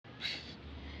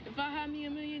If I had me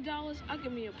 $1 million, I'd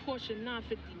give me a Porsche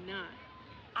 959.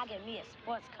 I'd give me a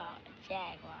sports car, a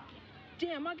Jaguar.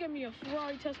 Damn, I'd give me a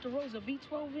Ferrari Testarossa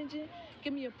V12 engine.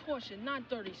 Give me a Porsche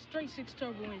 930 straight 6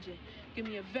 turbo engine. Give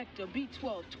me a Vector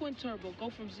B12 twin turbo. Go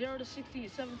from 0 to 60 in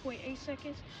 7.8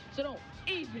 seconds. So don't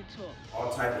even talk.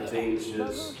 All type of things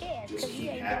just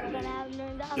keep happening.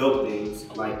 Dope things,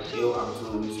 like ill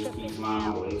opportunities just keep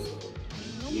flying my way.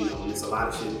 So, you know, and it's a lot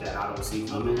of shit that I don't see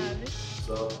coming.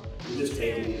 So we're just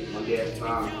taking it one day at a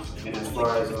time. And as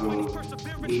far as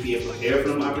me being prepared for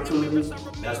them opportunities,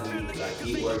 that's when you like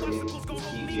keep working, just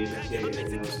keep getting prepared. You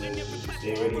know what I'm saying?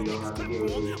 Stay ready, you don't have to get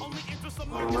ready.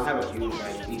 I have a few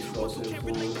like East Coast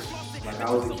influence. Like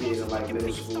I was a kid in like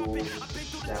middle school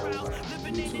that was like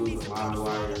YouTube,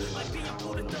 LimeWire, like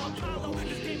downloading a bunch of old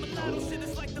shit.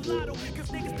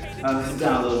 I was just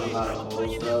downloading a lot of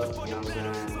old stuff. You know what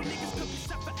I'm saying?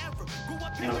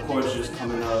 And of course, just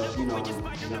coming up, you know, in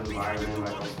an environment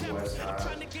like on the West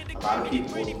Side, a lot of people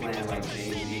were playing like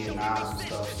Jay-Z and Nas and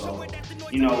stuff. So,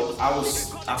 you know,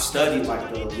 I studied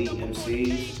like the elite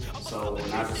MCs. So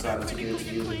when I decided to get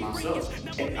into music myself,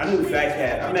 I knew Fat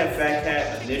Cat. I met Fat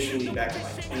Cat initially back in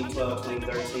like 2012,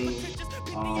 2013.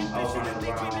 I was running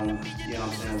around, you know what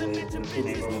I'm saying, with a kid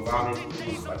named Bro Vomit,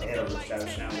 who was like the head of the Shadow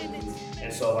Channel.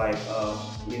 And so like,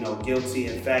 you know, Guilty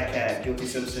and Fat Cat, Guilty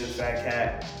Simpson, Fat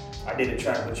Cat. I did a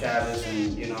track with Travis,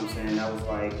 and you know what I'm saying, that was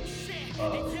like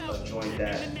a joint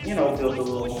that, you know, built a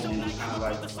little moment, kind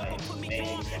of like made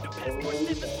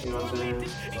it, you know what I'm saying?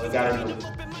 So it got in the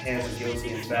hands of Guilty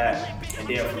and Fat, and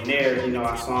then from there, you know,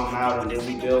 I saw him out, and then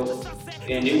we built,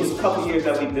 and it was a couple years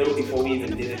that we built before we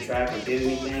even did a track or did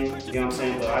anything, you know what I'm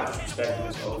saying? But I just respected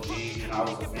his OG, you know, I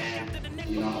was a fan.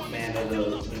 You know, I'm a fan of the, you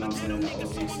know what I'm saying, the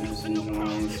O.J. Simpson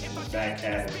joints, and the Fat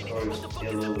Cat, of course,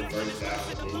 did a little bit versatile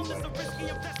and things like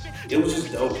that. So it was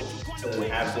just dope to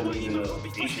have them even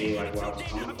appreciate like where I was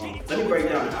coming from. Let me break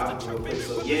down the album real quick.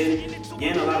 So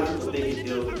Yen, a lot of people think it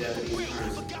deals with Japanese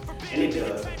currency. And it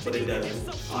does, but it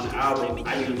doesn't. On the album,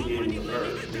 I use Yen in the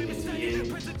verse, bring it to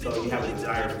Yen. So you have a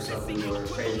desire for something or a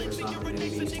craving for something, and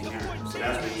it means to Karen. So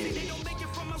that's what Yen is.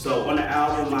 So on the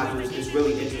album, it's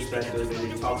really introspective,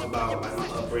 and it talks about like my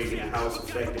upbringing and how it's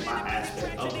affected my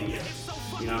aspect of the year.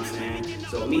 You know what I'm saying?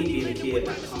 So me being a kid,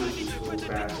 like coming through school,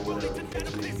 craft or whatever the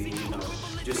case may be, you know,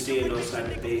 just seeing those type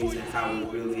of things and how it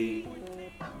really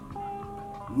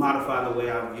modify the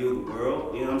way I view the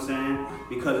world. You know what I'm saying?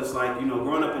 Because it's like, you know,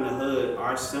 growing up in the hood,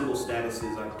 our symbol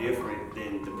statuses are different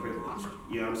than the privileged.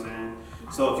 You know what I'm saying?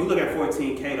 So if you look at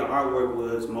 14K, the artwork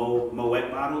was Moet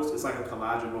bottles. It's like a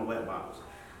collage of Moet bottles.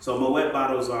 So Moet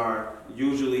bottles are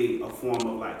usually a form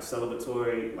of like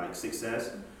celebratory like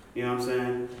success, you know what I'm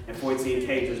saying? And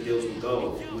 14K just deals with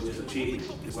gold, which is achievement.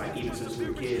 It's like even since we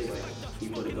were kids, like you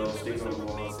put a gold sticker on the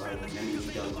wall, it's like that means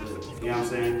you done good. You know what I'm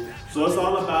saying? So it's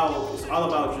all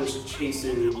about just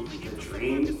chasing the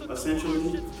dream,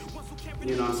 essentially.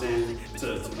 You know what I'm saying?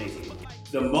 To make it.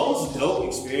 The most dope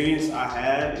experience I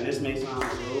had, and this may sound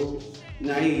a little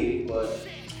naive, but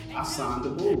I signed the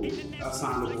Boo.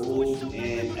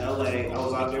 In LA. I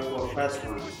was out there for a press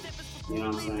run. You know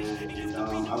what I'm saying? And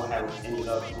I had ended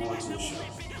up going to the show.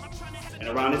 And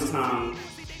around this time,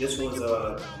 this was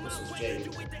Jay.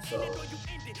 So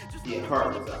yeah,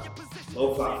 Heart was out.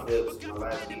 Low Flop Flips, my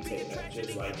last beat tape back,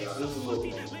 just like y'all. This was a little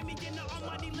bit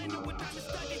when I went out to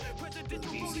LA. Just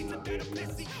BC up there.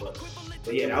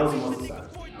 But yeah, that was the most exciting.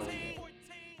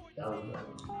 That was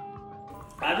dope.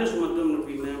 I just want them to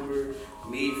remember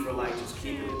me for like just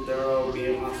keeping it thorough,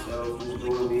 being myself, just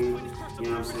doing me, you know what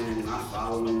I'm saying, not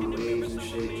following the waves and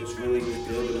shit, just really just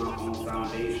building my own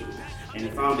foundation. And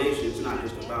the foundation is not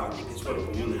just about me, it's for the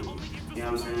community, you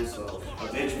know what I'm saying? So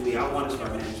eventually I want to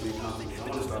start managing companies, I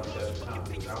want to start production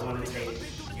companies, I want to take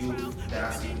youth that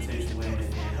I see potential in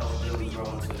and help them grow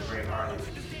into great artists,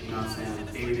 you know what I'm saying,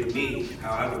 bigger than me,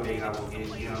 however big I will get,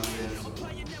 you know what I'm saying?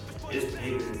 So it's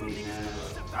bigger than me, man.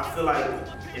 I feel like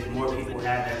if more people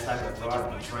had that type of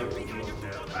thought, Detroit would be a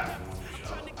better platform for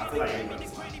sure. I feel like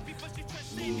everybody's like,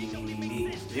 me.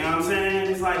 You know what I'm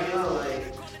saying? It's like, yo,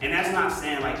 like, and that's not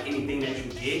saying like anything that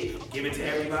you get, give it to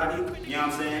everybody. You know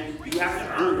what I'm saying? You have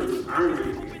to earn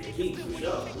your keep for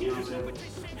sure. You know what I'm saying?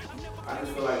 I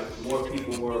just feel like more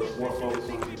people were more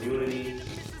focused on community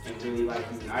and really like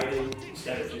united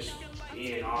instead of just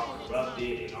being all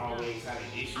corrupted and always having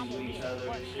issues with each other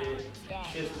and shit.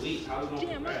 Shit's weak. How we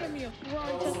gonna progress?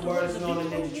 What's the word is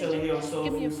known and chilling here on Soul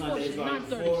Food Sundays Volume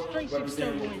 4,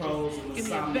 representing the pros and the Give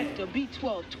me a Vector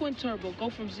B12 twin turbo. Go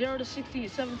from 0 to 60 in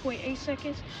 7.8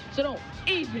 seconds. So don't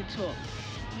even talk.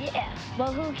 Yeah,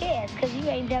 but who cares? Because you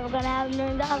ain't never gonna have $1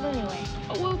 million anyway.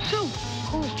 I will too.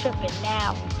 Who's tripping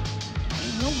now?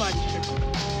 Nobody's tripping.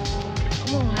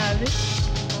 Won't have it.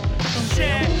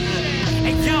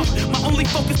 Hey yo, my only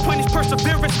focus point is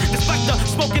perseverance. Despite the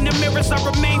smoke in the mirrors, I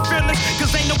remain fearless.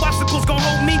 Cause ain't no obstacles gon'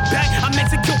 hold me back. I'm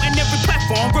executing every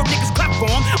platform, real niggas clap for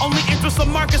 'em. Only interest of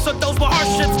markets are those with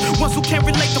hardships. Ones who can't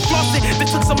relate to flossing. They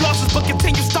took some losses but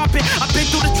continue stomping. I've been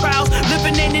through the trials,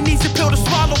 living ain't an easy pill to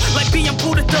swallow. Like being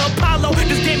Buddha to Apollo.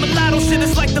 This game of lotto shit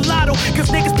is like the lotto. Cause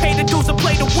niggas pay the dues and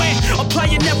play to win.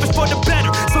 Applying efforts for the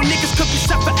better. So niggas could be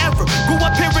set forever. Grew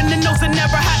up hearing the no's and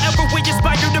never. However, we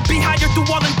aspire to be higher through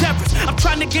all endeavors. I'm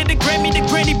trying to get a Grammy to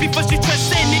Granny before she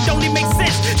transcend. It only makes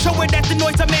sense. Show her that the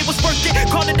noise I made was worth it.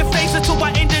 Call it a phase until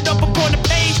I ended up upon the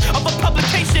page of a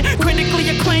publication. Critically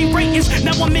acclaimed ratings.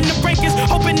 Now I'm in the rankings.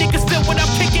 Hoping niggas feel what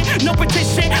I'm kicking. No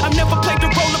petition. I've never played the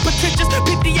role of pretentious.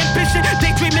 Pick the ambition.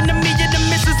 Daydreaming of me and the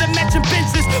misses and matching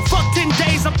benches. Fuck 10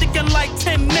 days. I'm thinking like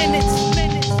 10 minutes.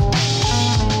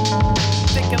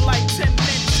 Thinking like 10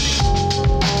 minutes.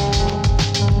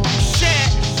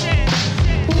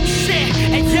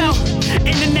 Hey yo,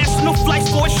 international flights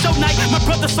for a show night. My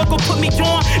brother so gon' put me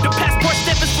on. The passport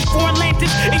stampers for foreign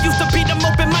language. It used to be them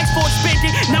open mics for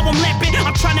expanding. Now I'm lamping.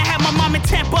 I'm trying to have my mom in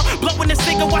Tampa, blowing a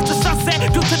cigar, watch the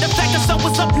sunset. Due to the fact that so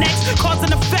what's up next. Cause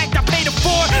and effect, I paid it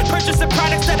for. Purchasing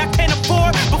products that I can't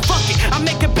afford. But fuck it, I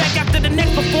make it back after the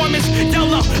next performance.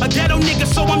 YOLO, a ghetto nigga,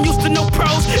 so I'm used to no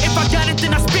pros. If I got it,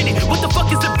 then I spin it. What the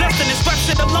fuck is investing? This rap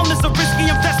shit alone is a risky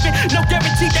investment. No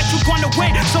guarantee that you gonna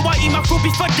win. So I eat my food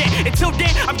before then. Until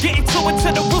then, I'm getting to it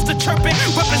till the rooster chirping.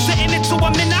 Representing it till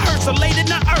I'm in the hurt. So laid in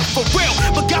the earth for real.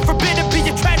 But God forbid it be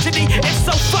a tragedy. If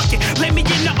so, fuck it. Lay me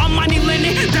in the Armani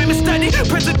linen. Diamond study.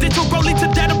 Presidential rolling to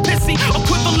that of pissy.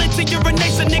 Equivalent to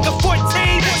urination, nigga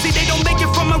 14. See, they don't make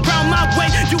it from around my way.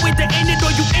 You either end it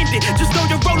or you end it. Just know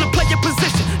your role and play your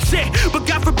position. Shit. But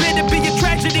God forbid it be a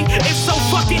tragedy. If so,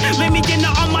 fuck it. Lay me in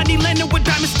the Armani linen with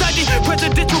diamond study.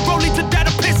 Presidential rolling to that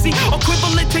of pissy.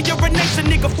 Equivalent to urination,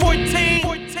 nigga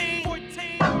 14.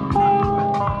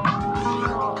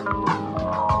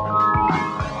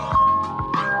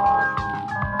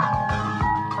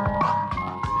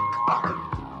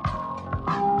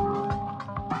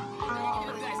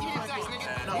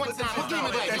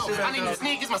 I need new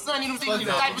sneakers, my son need new sneakers,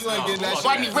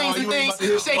 white me rings and things.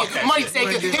 Shake it, money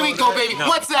taker. Here we go, baby.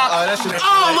 What's up?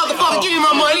 Oh, motherfucker, give me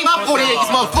my money. My 40 acres,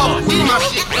 motherfucker. Give me my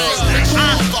shit.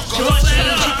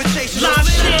 Live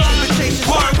shit.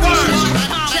 Word, word.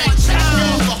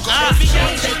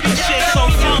 Shit so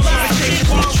fun.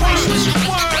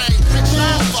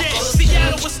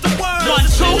 Seattle, what's the word? 1,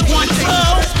 2, 1, 2.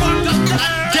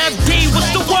 Dev D,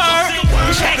 what's the word?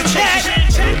 Check.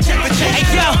 Hey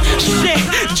yo, shit,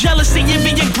 jealousy,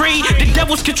 envy, and greed. The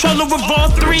devil's controller of all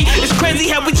three. It's crazy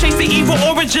how we chase the evil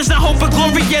origins and hope for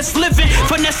glorious living.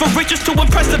 Finesse for riches to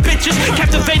impress the bitches.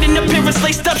 Captivating appearance,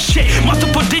 laced up shit.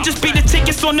 Multiple digits be the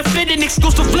tickets on the fitting.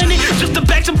 Exclusive linen, just to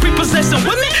back some prepossessing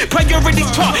women. Priorities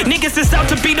taught, niggas is out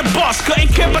to be the boss.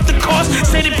 Couldn't care about the cost,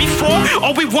 said it before.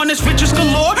 All we want is riches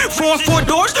galore. 4 and 4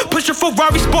 doors, push a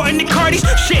Ferrari, sporting the Cardis.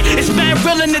 Shit, it's mad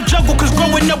real in the jungle, cause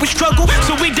growing up we struggle.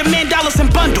 So we demand dollars in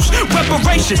bundles.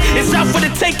 Reparations, it's out for the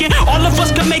taking. All of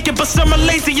us can make it, but some are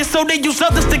lazy, and so they use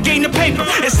others to gain the paper.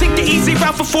 And seek the easy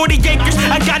route for 40 acres.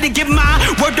 I gotta get mine,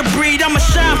 word to breed, I'ma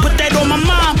shine. Put that on my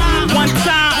mind, one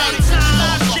time.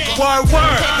 Word,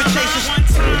 word.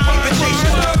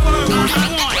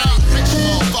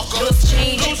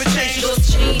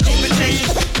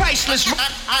 Priceless.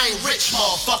 I ain't rich,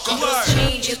 motherfucker.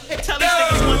 Tell these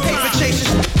niggas one time.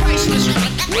 Priceless.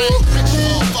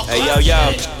 Hey, yo.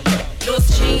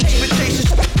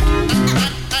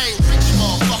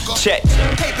 Check.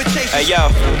 Hey yo,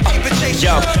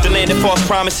 the land of false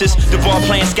promises. The ball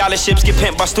playing scholarships get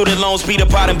pimped by student loans. Be the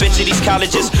bottom bitch of these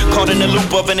colleges. Caught in the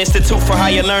loop of an institute for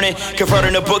higher learning.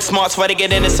 Converting the book smarts while they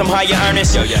get into some higher earnings.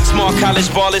 Small college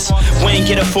ballers, we ain't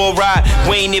get a full ride.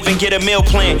 We ain't even get a meal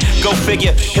plan. Go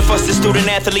figure. If us the student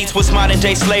athletes was modern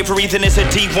day slavery, then it's a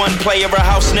D1 player, a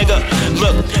house nigga.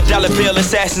 Look, dollar bill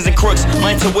assassins and crooks.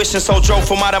 My intuition so drove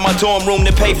from out of my dorm room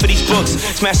to pay for these books.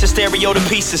 Smash the stereo to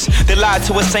pieces. They lied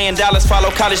to us saying dollars follow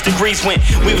college degrees went.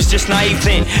 We was just naive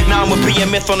then. Now I'ma be a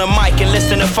myth on the mic and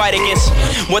listen to fight against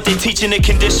what they teaching to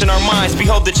condition our minds.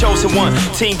 Behold the chosen one,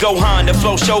 Team Gohan, the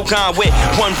flow Shogun with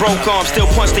one broke arm, still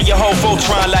punch to your whole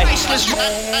Voltron like.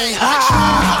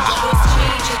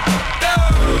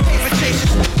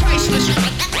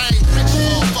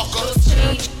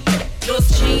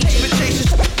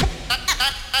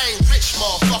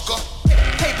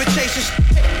 Paper chasers,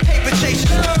 paper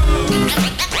chasers.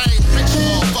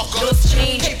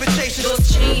 Paper chasers,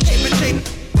 paper chasers.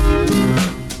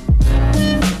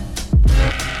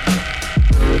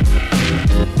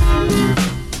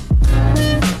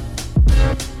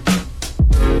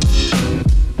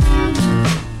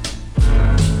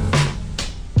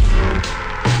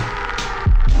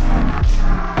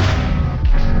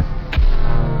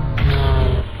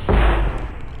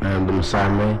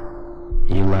 Simon,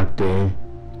 you locked in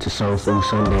to Soul Food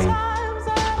Sunday,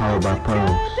 powered by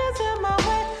Pearls.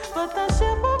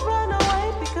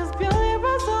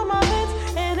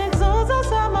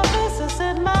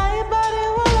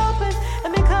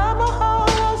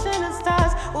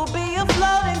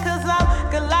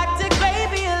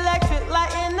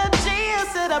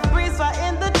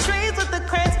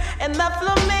 And the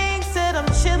flamingo said I'm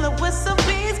chillin' with some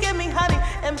bees, give me honey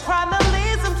and prana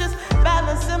leaves. I'm just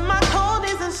balancing my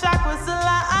coldies and chakras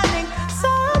aligning.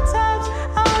 Sometimes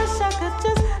I wish I could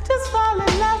just fall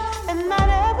in love and not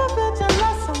ever feel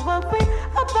jealous and worry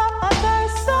about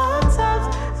others. Sometimes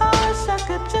I wish I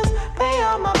could just pay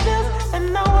all my bills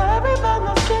and not worry about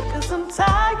no shit, cause I'm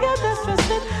tired of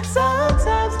stressing.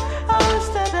 Sometimes I wish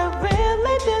that I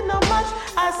really didn't know much.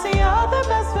 I see all the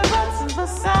best for us and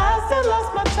besides they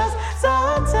lost my trust.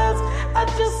 Sometimes I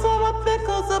just want my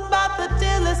pickles about the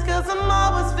dealers, cause I'm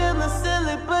always feeling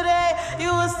silly. But hey,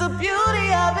 you was the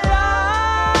beauty of it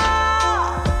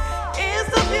all. It's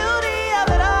the beauty of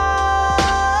it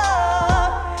all.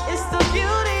 It's the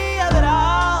beauty of it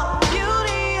all.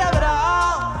 Beauty of it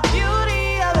all.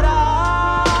 Beauty of it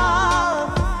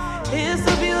all. It's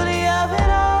the beauty of it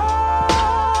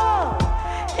all.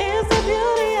 It's the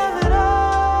beauty of it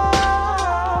all.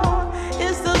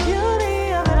 It's the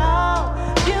beauty of it all.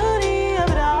 Beauty of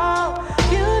it all.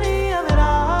 Beauty of it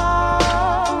all.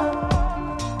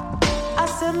 I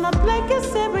said my blankets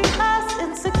serious,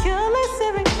 insecurely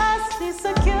serious. Need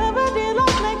security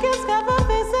like blankets cover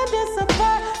face and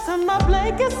disappear. So my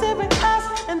blankets serious,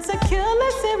 insecurely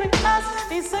serious.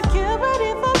 Need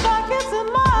security for pockets in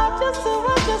my heart just to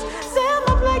adjust. Say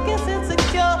my blankets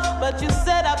insecure, but you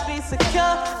said I'd be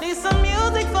secure. Need some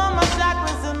music for my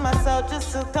chakras and my soul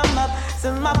just to come up.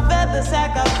 Since my feathers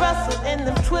had got rustled in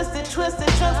them twisted trunks.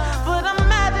 But I'm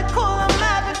magical,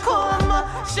 I'm a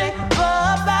shape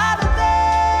up out of this.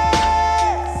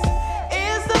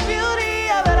 It's the beauty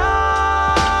of it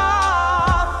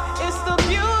all. It's the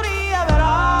beauty of it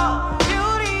all.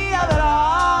 Beauty of it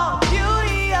all.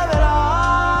 Beauty of it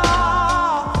all.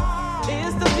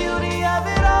 It's the beauty of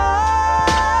it all.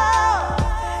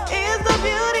 It's the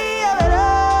beauty of it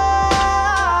all.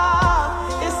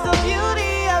 It's the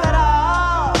beauty of it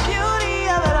all. Beauty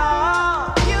of it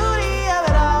all. Beauty of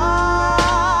it all.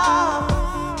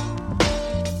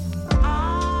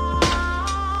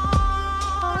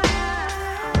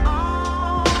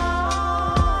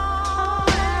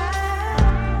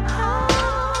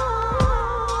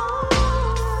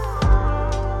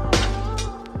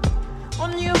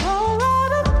 When you roll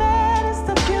out of bed, it's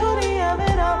the beauty of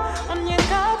it all. When you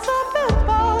got some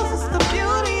pimples, it's the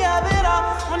beauty of it all.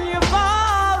 When you're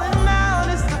falling out,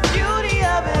 it's the beauty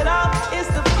of it all. It's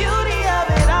the beauty of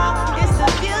it all. It's the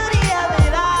beauty of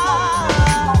it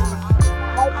all.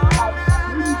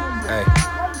 Hey,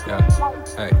 yeah,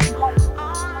 hey.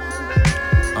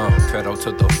 Pedal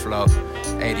to the floor.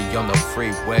 80 on the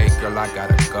freeway, girl, I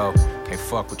gotta go. Can't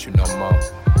fuck with you no more.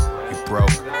 You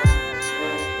broke.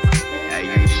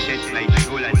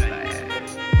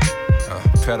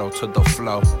 Pedal to the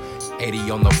floor.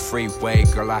 80 on the freeway,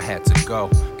 girl, I had to go.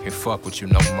 Can't fuck with you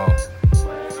no more.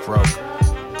 You broke.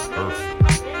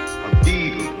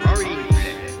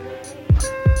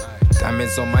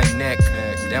 Diamonds on my neck,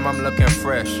 damn, I'm looking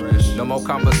fresh. No more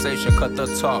conversation, cut the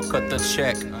talk, cut the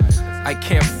check. I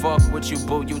can't fuck with you,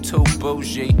 boo, you too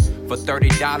bougie. For $30,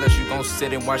 you gon'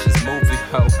 sit and watch this movie,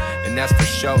 ho. And that's the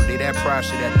show, leave that pride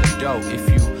shit at the door. If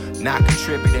you not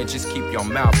contributing, just keep your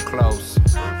mouth closed.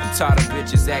 I'm tired of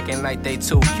bitches acting like they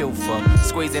too cute for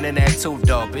squeezing in that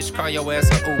two-door. Bitch, call your ass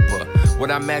a Uber. What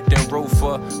I'm acting rude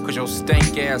for? Cause your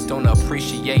stank ass don't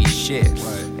appreciate shit.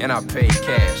 And I pay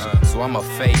cash, so I'ma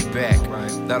fade back.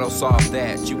 That'll solve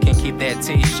that. You can keep that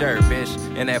t-shirt, bitch,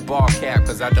 and that ball cap,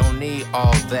 cause I don't need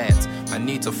all that. I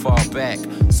need to fall back.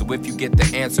 So if you get the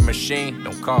answer machine,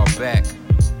 don't call back.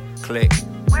 Click.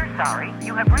 We're sorry.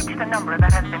 You have reached a number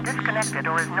that has been disconnected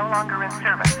or is no longer in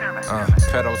service.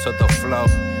 Pedal to the flow.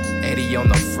 80 on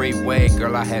the freeway,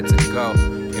 girl, I had to go.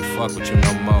 Can't fuck with you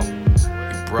no more.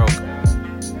 You broke.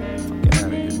 Fuck out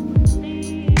of here.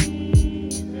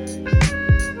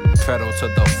 Pedal to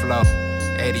the flow.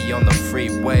 80 on the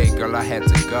freeway, girl, I had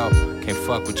to go. Can't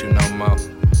fuck with you no more.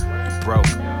 You broke.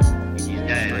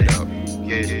 Straight up.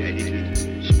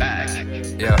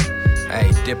 Yeah.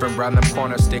 Hey, dipping round them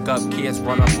corners, stick up kids,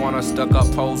 run up on her, stuck up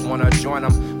hoes, wanna join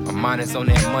them. My mind is on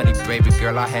that money, baby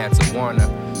girl, I had to warn her.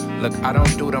 Look, I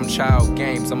don't do them child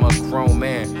games, I'm a grown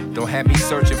man. Don't have me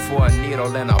searching for a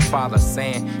needle and a pile of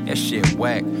sand. That shit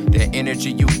whack. That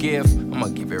energy you give, I'ma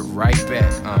give it right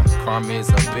back. Karma is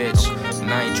a bitch,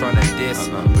 and I ain't tryna diss,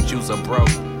 but you's a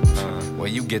broke. Well,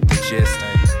 you get the gist.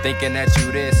 Thinking that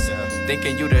you this,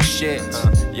 thinking you the shit.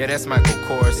 Yeah, that's Michael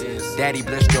Kors. Daddy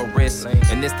blessed your wrist.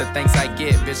 And it's the things I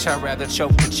get, bitch. I'd rather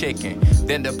choke the chicken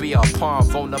than to be a pawn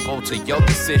vulnerable to your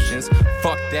decisions.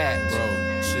 Fuck that, bro.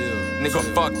 Chill. Nigga,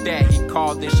 fuck that. He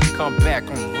called, then she come back.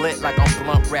 I'm lit like I'm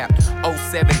blunt wrapped.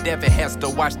 07 Devin has to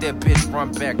watch that bitch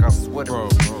run back. I swear to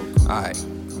God. Alright,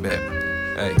 bet.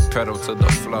 Hey, pedal to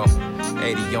the flow.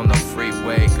 80 on the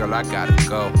freeway, girl, I gotta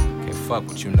go. Can't fuck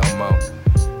with you no more.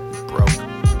 You broke.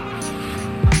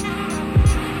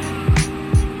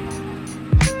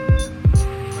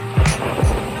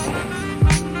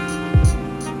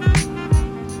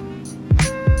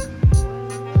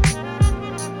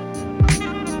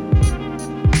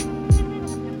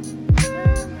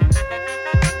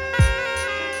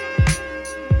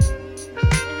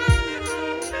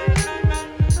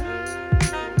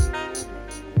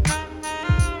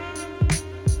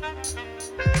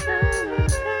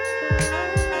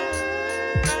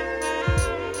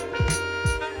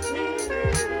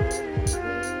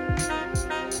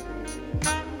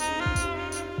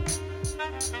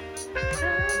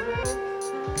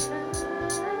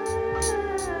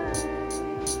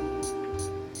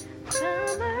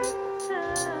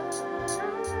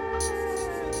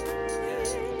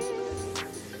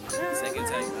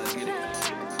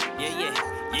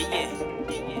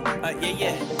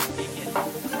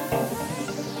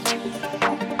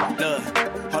 Look,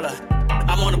 hold up.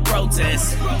 I'm on a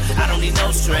protest. I don't need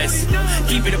no stress.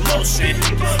 Keep it in motion,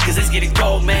 cause it's getting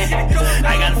cold, man.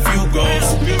 I got a few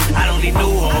goals. I don't need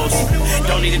new hoes.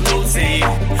 Don't need a new team.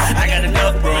 I got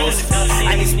enough bros.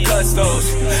 I need some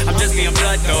custos. I'm just being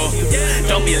blunt though.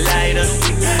 Don't be a lighter.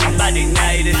 I'm about to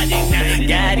ignite it.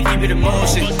 Gotta keep it in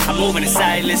motion. I'm moving in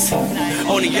silence.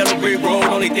 On the yellow brick road,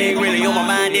 only thing really on my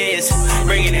mind is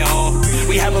bringing it home.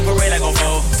 We have a parade like on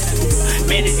four.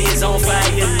 Man, it is on fire.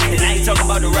 And I ain't talking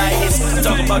about the riots. I'm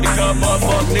talking about the cup up,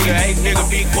 fuck nigga. Hey, nigga,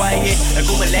 be quiet.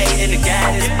 Accumulate in the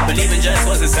guidance. Believing just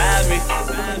what's inside me.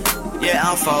 Yeah,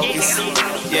 I'm focused.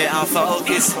 Yeah, I'm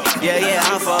focused. Yeah,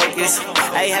 I'm focused.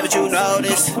 Hey, haven't you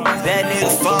noticed? That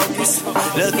nigga focused.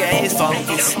 Look at his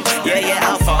focus. Yeah,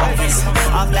 I'm focused.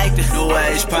 I'm like the new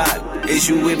age pop. Is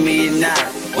you with me or not?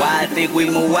 Why I think we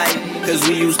move white? Cause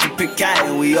we used to pick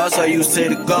cotton, we also used to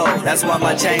the gold. That's why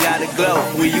my chain got a glow.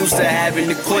 We used to having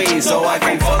the queen, so I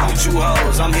can't fuck with you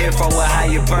hoes. I'm here for a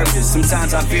higher purpose.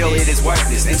 Sometimes I feel it is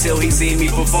worthless until he see me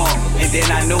perform, and then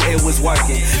I knew it was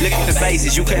working. Look at the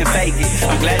faces, you couldn't fake it.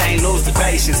 I'm glad I ain't lose the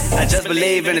patience. I just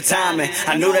believe in the timing.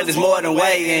 I knew that there's more than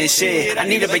waiting. Shit, I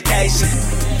need a vacation.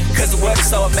 Cause the world is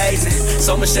so amazing.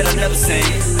 So much shit I've never seen,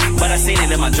 but I seen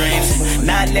it in my dreams.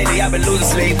 Not lately, I've been losing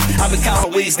sleep. I've been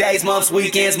counting weeks, days, months,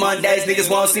 weekends, Mondays. Niggas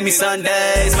won't see me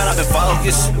Sundays. Man, I've been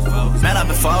focused. Man, I've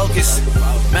been focused.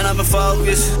 Man, I've been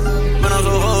focused. Man, I'm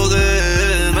so focused.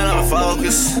 Man, I've been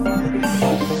focused.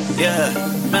 Yeah,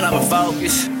 man, I've been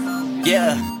focused.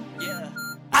 Yeah.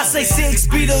 I say 6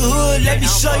 be the hood, let me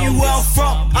show you where I'm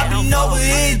from. I've been over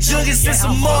here jugging since a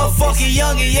motherfucking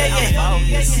youngin',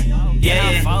 yeah.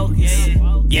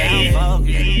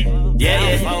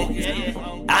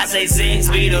 I say 6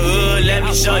 be the hood, let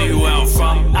me show you where I'm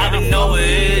from. I've been over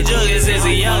here jugging since a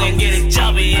youngin', get it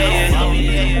jumpy, yeah.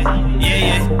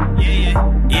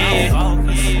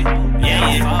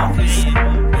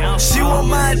 She want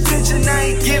my attention, I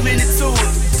ain't giving it to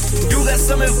her. You got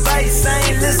some advice, I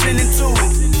ain't listening to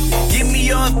it. Get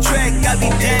me off track, I'll be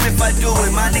damned if I do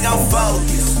it. My nigga, I'm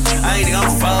focused.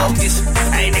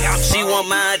 She want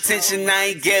my attention,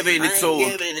 I ain't giving it to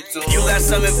her. You got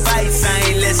some advice, I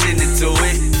ain't listening to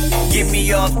it. Get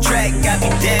me off track, I'll be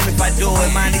damned if I do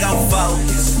it. My nigga, I'm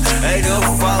focused.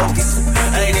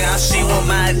 She want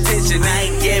my attention, I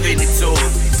ain't giving it to her.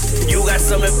 You got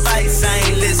some advice, I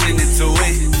ain't listening to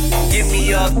it. Get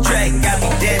me off track, I'll be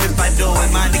damned if I do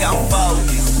it. My nigga, I'm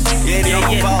focused.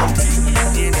 I'm focused.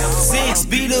 6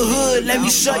 be the hood, let me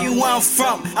show you where I'm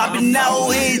from. I've been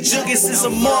out here jugging since a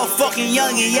motherfucking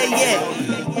youngin', yeah.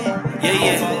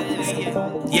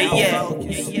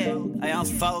 I'm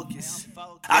focused.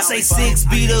 I say 6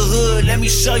 be the hood, let me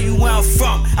show you where I'm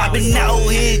from. I've been out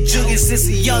here jugging since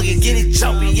a youngin', get it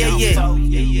jumping, yeah.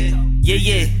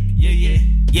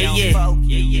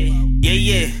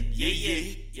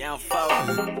 I'm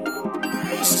focused.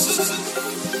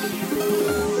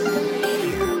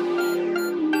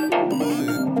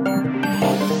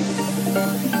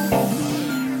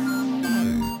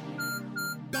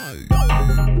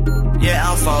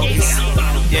 I'm focused.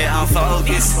 I'm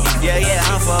focused.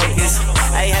 I'm focused.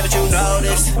 Hey, haven't you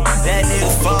noticed? That nigga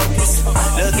focused.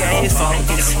 Look at his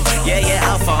focus.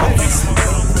 I'm focused.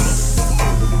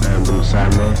 Man, Blue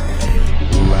Simon,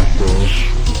 you locked in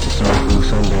to Soul Food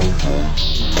Sunday,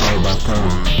 followed by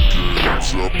Prom.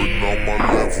 clubbing on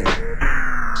my level.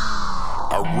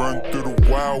 I run through the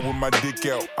wild with my dick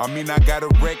out. I mean, I got a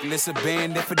reckless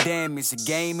abandon for damage. The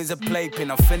game is a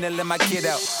playpen, I'm finna let my kid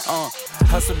out.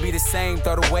 Hustle be the same,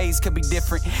 thought the ways could be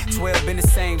different. 12 been the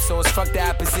same, so it's fuck the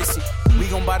opposition. We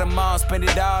gon' buy the mall, spend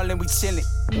it all, and we chillin'.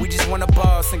 We just wanna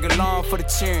ball, sing along for the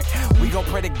cheering. We gon'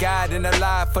 pray to God and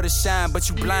alive for the shine. But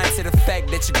you blind to the fact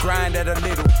that you grind at a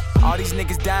little. All these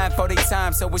niggas dying for their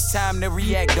time, so it's time to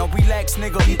react. Don't relax,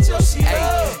 nigga. Get your shit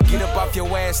up. Get up off your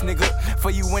ass, nigga. For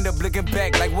you end up looking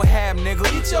back like what happened, nigga.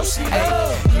 Get your shit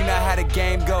up. You know how the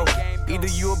game go. Either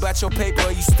you about your paper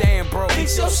or you staying broke.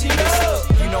 Get your shit up.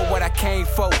 You know what I came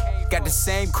for. Got the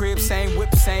same crib, same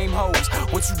whip, same hoes.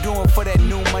 What you doing for that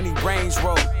new money Range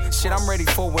Rover? Shit, I'm ready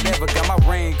for whatever, got my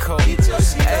raincoat.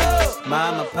 Hey,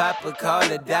 mama, papa, call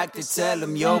the doctor, tell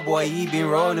him your boy, he been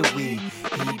rolling weed.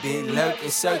 He been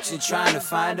lurking, searching, trying to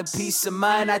find a peace of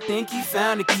mind. I think he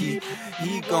found the key.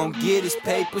 He gon' get his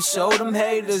paper, show them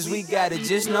haters we got it.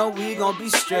 Just know we gon' be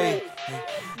straight.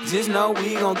 Just know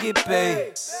we gon' get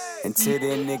paid. Until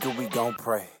then, nigga, we gon'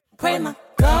 pray. Pray my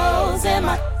goals and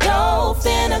my dough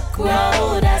finna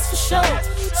grow, that's for sure.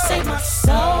 Save my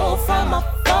soul from my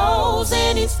foes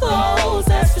and these foes,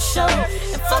 that's for sure.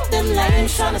 And fuck them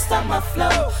lames tryna stop my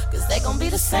flow, cause they gon' be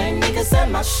the same niggas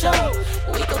at my show.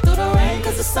 We go through the rain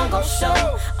cause the sun gon'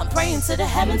 show. I'm praying to the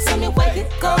heavens, tell me where you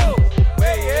go.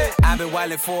 I've been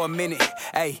wildin' for a minute,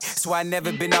 ayy, so I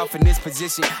never been off in this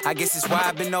position. I guess it's why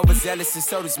I've been overzealous and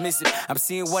so dismissive. I'm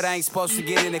seeing what I ain't supposed to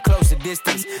get in a closer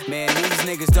distance. Man, these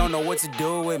niggas don't know what to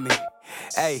do with me.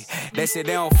 Ayy, they say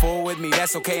they don't fool with me,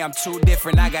 that's okay, I'm too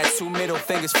different. I got 2 middle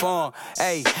fingers for 'em.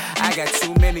 Ayy, I got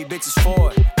too many bitches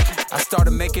for it. I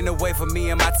started making a way for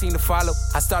me and my team to follow.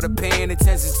 I started paying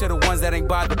attention to the ones that ain't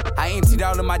bothered. I emptied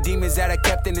all of my demons that I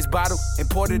kept in this bottle and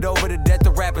poured it over the death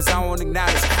of rappers I won't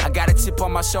acknowledge. I got a chip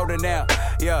on my shoulder now,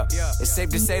 yeah. It's safe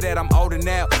to say that I'm older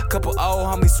now. Couple old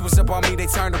homies switched up on me, they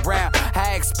turned around.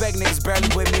 I expect niggas barely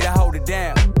with me to hold it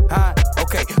down, huh?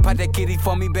 Okay, pop that kitty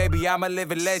for me, baby, I'm a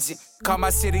living legend. Call my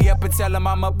city up and tell them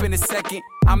I'm up in a second.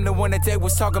 I'm the one that they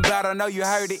was talking about, I know you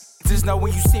heard it. Just know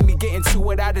when you see me getting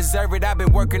to it, I deserve it. I've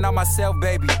been working on myself,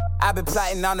 baby. I've been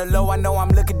plotting on the low, I know I'm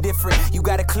looking different. You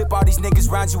gotta clip all these niggas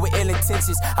around you with ill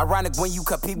intentions. Ironic when you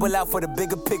cut people out for the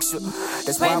bigger picture.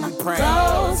 That's why we praying.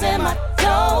 Goals and my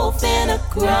dough finna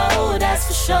grow, that's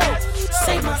for sure.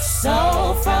 Save my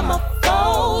soul from my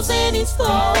foes and these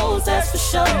foes, that's for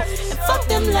sure. And fuck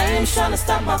them lames tryna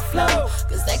stop my flow,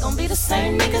 cause they gon' be the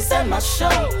same niggas at my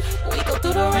show. We go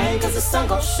through the rain cause the sun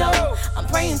gon' show. I'm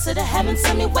praying to the heavens,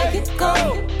 tell me where you go.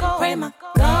 Pray my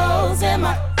goals and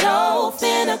my dough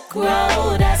finna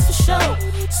grow, that's for sure.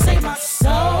 Save my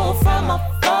soul from my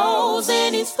foes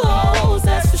and these foes,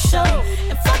 that's for sure.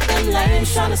 And fuck them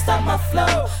lames tryna stop my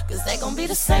flow, cause they gon' be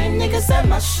the same niggas at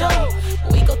my show.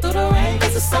 We go through the rain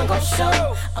cause the sun gon'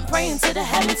 show. I'm praying to the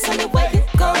heavens, tell me where you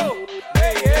go.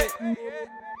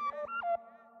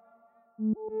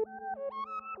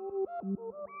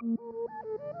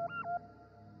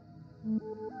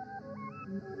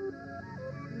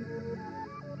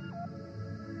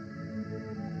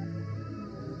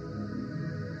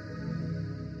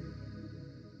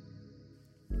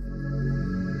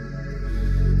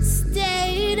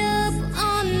 Stayed up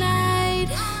all night,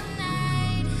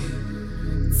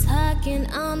 talking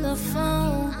on the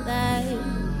phone like,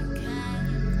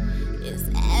 is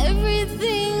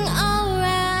everything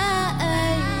alright?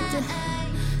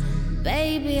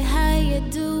 Baby, how you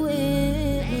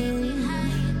doing?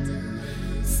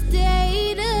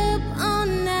 Stayed up all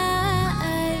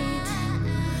night,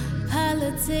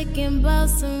 politicking about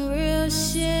some real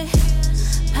shit.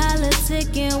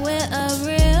 Politicking with a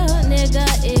real nigga,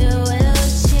 it will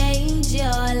change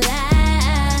your life.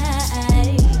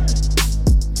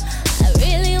 I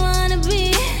really wanna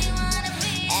be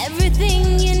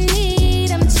everything you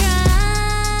need, I'm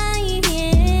trying.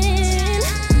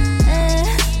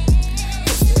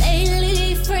 'Cause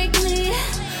lately, frankly,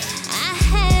 I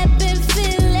have been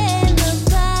feeling the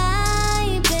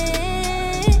vibing.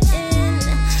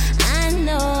 I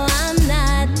know I'm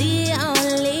not the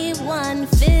only one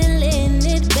feeling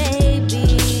it, baby.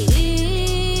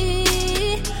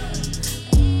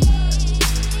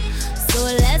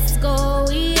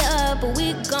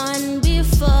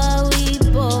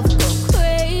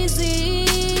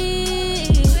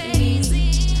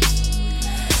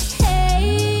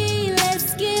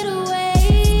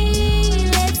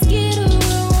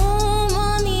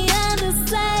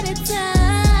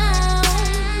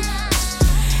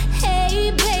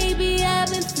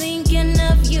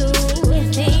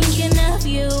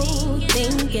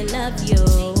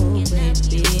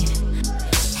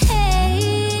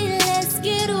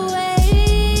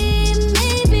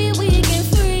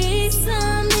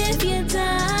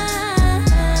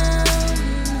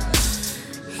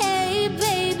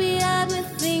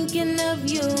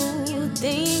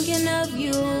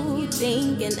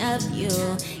 of you,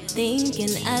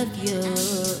 thinking of you,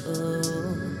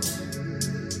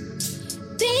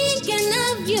 thinking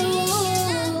of you.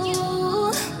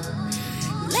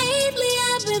 Lately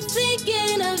I've been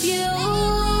thinking of you.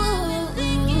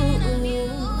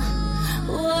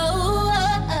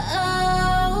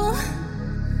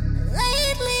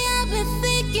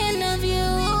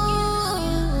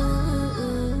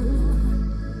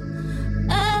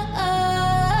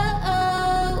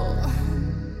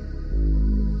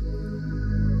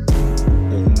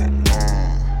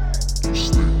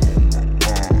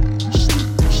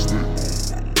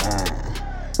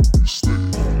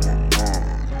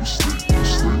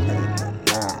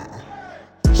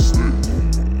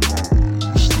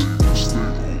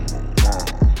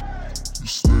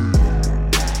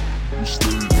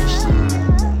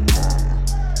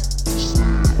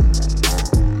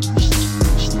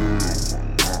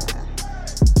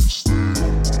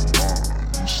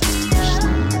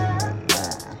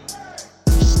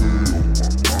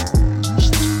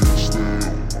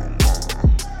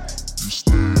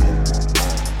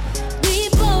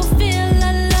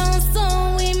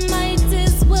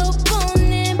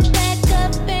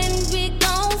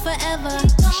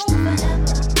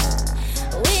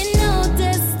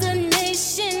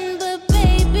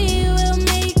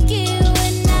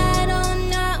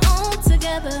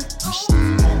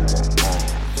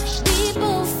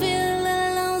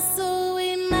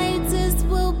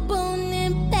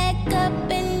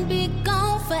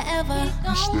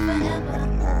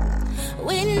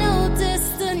 With no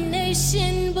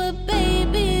destination, but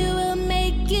baby, we'll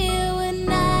make it a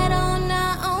night on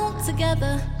our own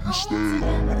together.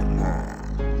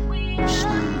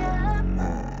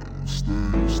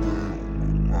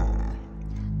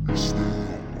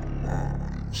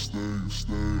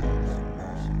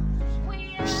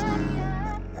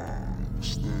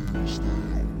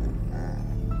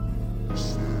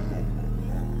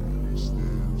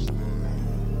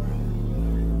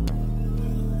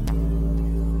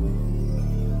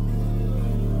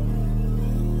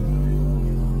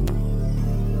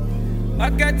 I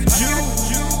got the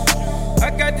juice, I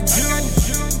got the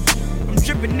juice. I'm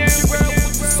dripping everywhere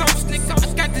with the sauce, nigga. I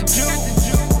got the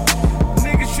juice.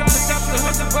 Niggas tryna stop the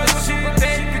hustle, but shit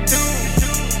they can do.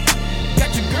 Got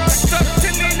your girl stuck to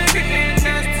me, nigga, and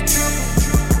that's the truth.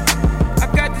 I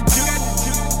got the juice,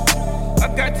 I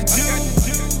got the juice.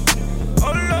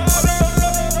 Oh Lord,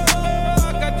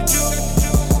 I got the juice.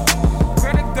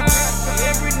 Pray to God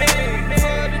every day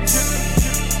for the juice.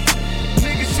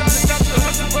 Niggas tryna stop the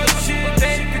hustle, but shit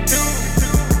they can do.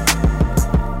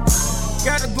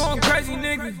 Got her going crazy,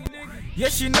 nigga.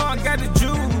 Yes, you know I got the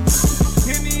juice.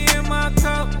 Hit me in my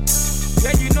cup.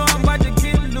 Yeah, you know I'm about to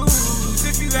get loose.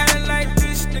 If you had it like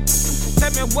this, nigga,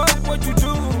 tell me what you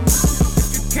do.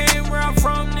 If you came where I'm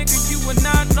from, nigga, you would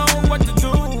not know what to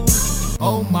do.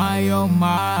 Oh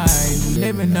my, we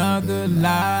living a good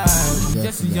life.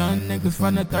 Just a young niggas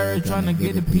from the third tryna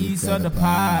get a piece of the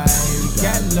pie.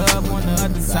 Got love on the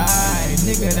other side,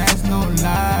 nigga, that's no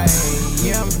lie.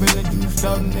 Yeah, I'm feeling juiced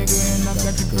up, nigga, and I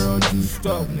got your girl juiced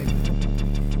up, nigga.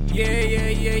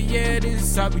 Yeah, this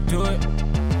is how we do it.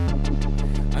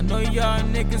 I know y'all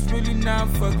niggas really not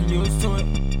fucking used to it.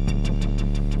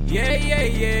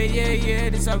 Yeah,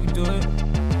 this is how we do it.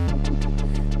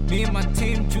 Me and my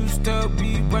team juiced up,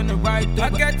 we running right through. I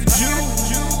got the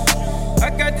juice, I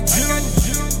got the juice.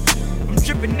 I'm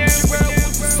dripping everywhere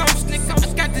with the sauce, nigga.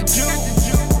 I got the juice.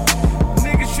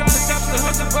 Niggas tryna stop the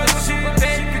hustle, but shit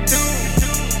they can do.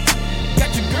 Got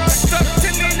your girl stuck to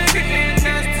me, nigga, and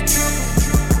that's the truth.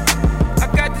 I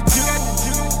got the juice,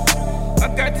 I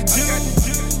got the juice.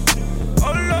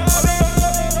 Oh Lord,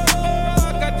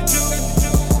 I got the juice.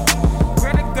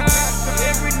 Pray to God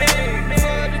every day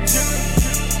for the juice.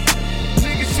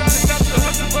 Niggas tryna stop the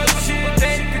hustle, but shit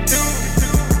they can do.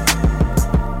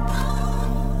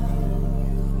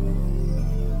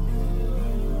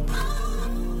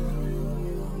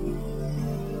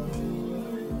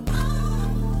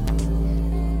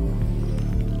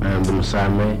 I am the Messiah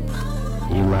Man.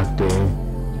 You locked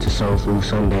in to Soul Food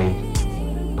Sunday,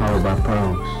 powered by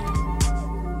Pros.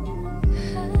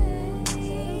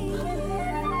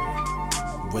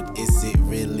 What is it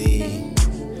really?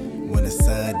 When the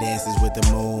sun dances with the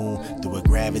moon through a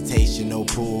gravitational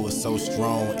pull so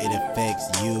strong it affects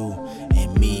you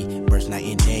and me. Burst night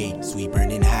and day, sweet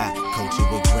burning hot, culture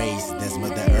with grace. That's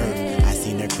Mother Earth. I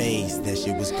seen her face, that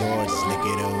shit was gorgeous. Look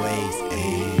at her waist,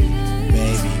 ayy.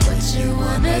 Baby, what you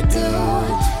wanna do?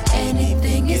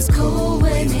 Anything is cool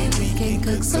with me. We can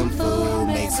cook some food,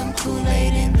 make some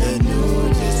Kool-Aid in the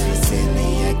nude. Just be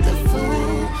silly, act the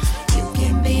fool. You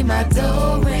can be my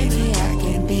dough, baby. I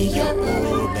can be your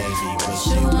ooh, baby. What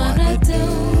you wanna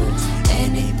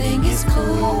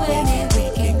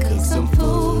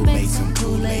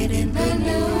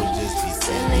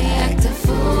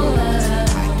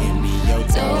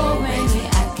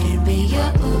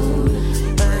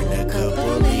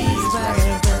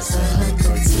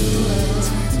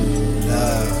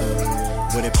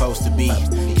what it's supposed to be.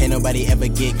 Can't nobody ever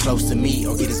get close to me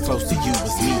or get as close to you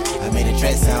as me. I made a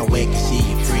track sound wet cause she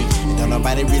free. And don't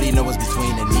nobody really know what's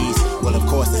between the knees. Well, of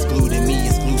course, excluding me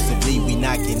exclusively. We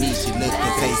knocking these, she look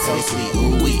and taste so sweet.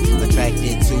 Ooh, we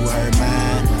attracted to her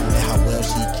mind and how well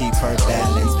she keep her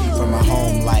balance from her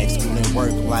home life, school and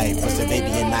work life. Plus her baby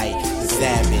at night, the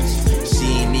savage. She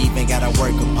ain't even gotta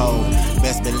work a pole.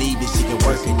 Best believe it, she can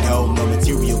work it though. No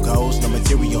material goals, no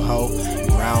material hoe.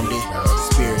 Grounded,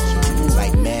 spiritual,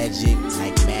 like magic,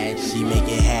 She make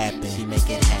it happen,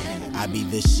 I be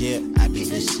the ship,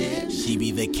 She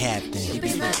be the captain, I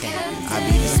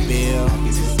be the spill,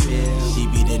 She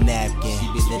be the napkin,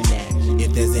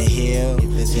 If there's a hill,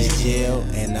 she's chill,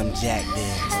 and I'm jacked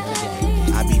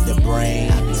in. I be the brain,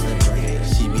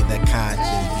 She be the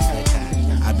conscience.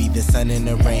 I be the sun and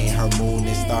the rain, her moon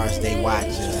and stars, they watch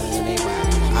us.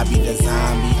 I be the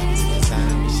zombie,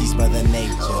 she's Mother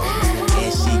Nature,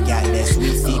 and she got that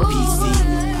sweet CPC.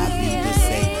 I be the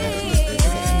savior.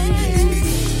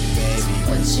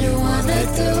 What you wanna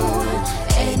do?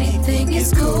 Anything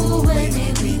is cool with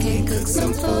me. We can cook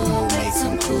some food, make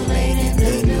some Kool-Aid in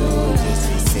the noodle. Just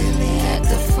be silly,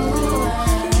 act a fool.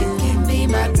 You can be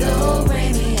my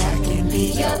do-re-mi, I can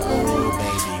be your ooh,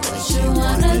 baby. What you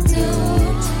wanna do?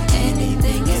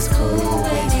 Anything is cool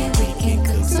with me. We can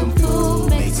cook some food,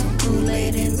 make some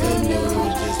Kool-Aid in the noodle.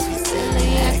 Just be silly,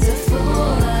 act a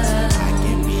fool. I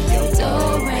can be your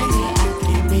do-re-mi, I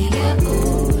can be your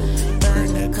ooh.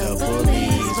 Burn a couple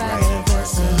leaves, write a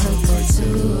verse, a hook or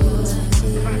two.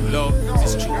 Love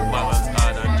is true balance,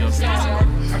 hard and justice.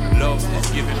 Love is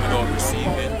giving without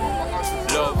receiving.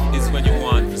 Love is when you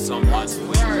want for someone,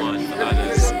 when you want for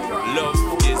others. Love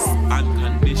is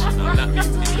unconditional, that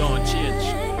means it don't change.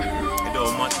 It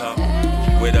don't matter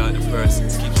whether the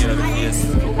person's kicking out the face,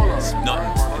 it's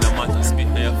nothing, it don't matter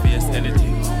spitting in your face,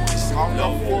 anything. It's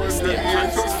love, stay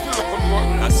constant.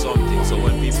 That's something, so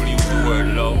when people use the word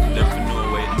love, them to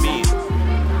know what it means.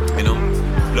 You know,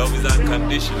 love is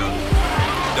unconditional,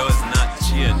 it does not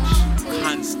change,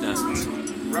 constant.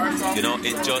 You know,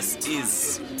 it just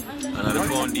is. And at the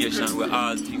foundation where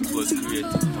all things was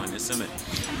created upon, you see me?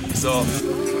 So,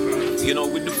 you know,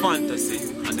 with the fantasy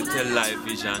and the tell life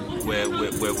vision where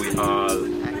we all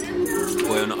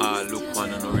look on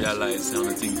and realize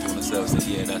and think to ourselves that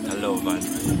yeah, that I love, and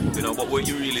you know, but what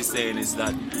you're really saying is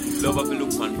that love have to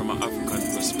look on from an African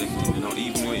perspective. You know,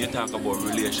 even when you talk about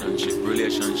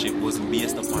relationship wasn't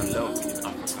based upon love in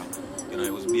Africa. You know,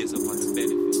 it was based upon the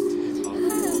benefit of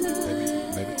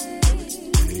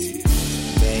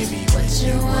Baby, what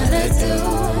you wanna do?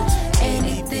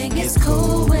 Anything is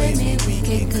cool with me. We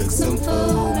can cook some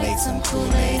food, make some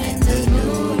Kool-Aid in the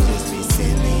noodle. Just be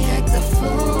silly, act a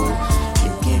fool.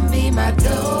 You can be my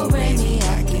do-re-mi,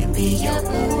 I can be your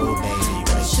ooh, baby.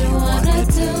 What you wanna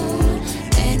do?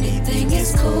 Anything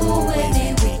is cool with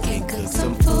me. We can cook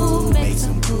some food, make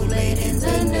some Kool-Aid in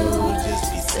the noodle.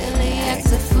 Just be silly, act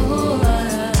a fool.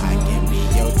 I can be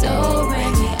your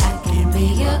do-re-mi, I can be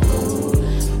your ooh.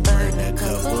 Burn a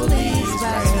couple leaves,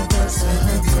 write a verse, a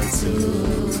hook or two.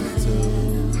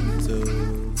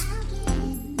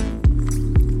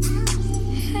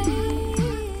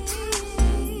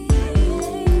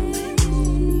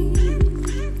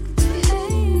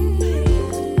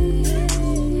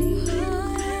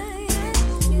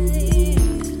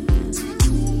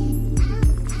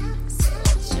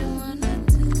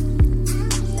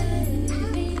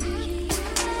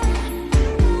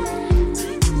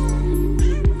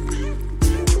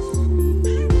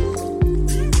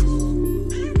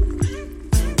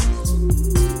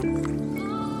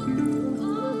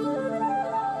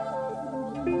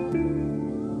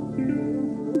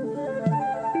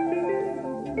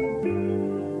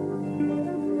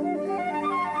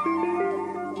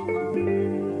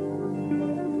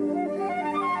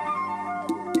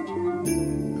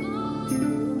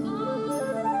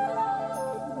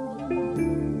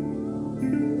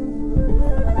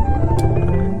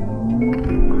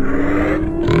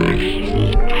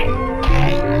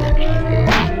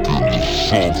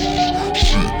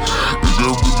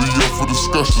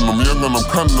 I'm young and I'm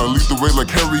cunning, I lead the way like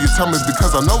Harriet Tubman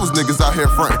because I know his niggas out here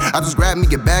frontin'. I just grab me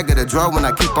a bag of the draw when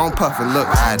I keep on puffin'. Look,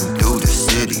 riding through the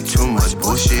city, too much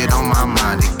bullshit on my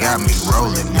mind. It got me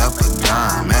rolling up a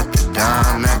dime after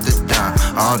dime after dime.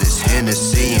 All this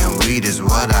Hennessy and weed is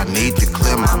what I need to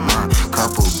clear my mind.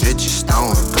 Couple bitches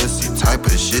throwing pussy, type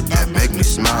of shit that make me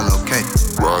smile, okay.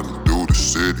 Riding through the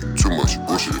city, too much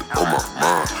bullshit on my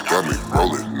mind. Got me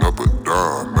rolling up a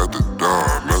dime after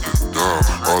dime after dime.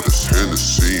 All this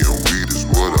Hennessy and weed is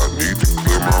what I need to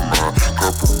clear my mind.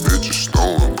 Couple bitches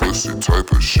throwing pussy,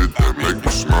 type of shit that make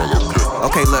me smile, okay.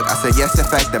 Okay, look, I said yes, in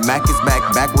fact, the Mac is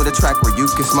back with a track track where you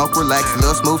can smoke, relax.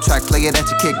 Little smooth track, play it at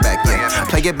your kickback, yeah.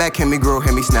 Play it back, hear me groove,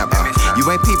 hear me snap. You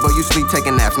ain't people, you sleep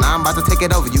taking naps. Now I'm about to take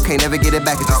it over, you can't never get it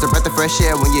back. It's just a breath of fresh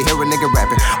air when you hear a nigga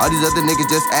rapping. All these other niggas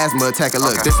just asthma attacking.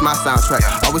 Look, this my soundtrack.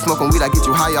 Always smoking weed, I get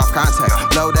you high off contact.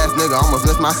 Blowed ass nigga, almost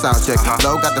missed my sound check.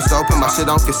 Low got the soul, put my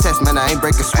shit on cassette. Man, I ain't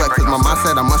breaking sweat, cause my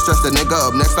mindset, I must stress the nigga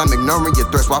up. Next I'm ignoring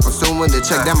your threats while pursuing the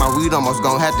check. Damn, my weed almost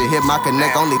gon' have to hit my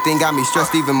connect. Only thing got me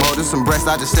stressed even more than some breasts.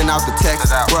 I just send out the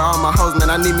text. Where all my hoes, man,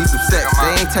 I need me some sex.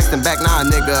 They ain't texting back, now a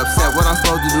nigga upset. What I'm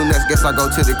supposed to do next? Guess I go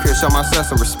to the crib, show myself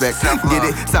some respect. Get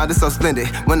it? Sounded so splendid.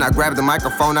 When I grab the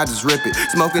microphone, I just rip it.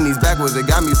 Smoking these backwards, it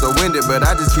got me so winded. But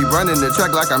I just keep running the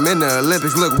track like I'm in the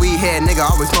Olympics. Look, we head nigga,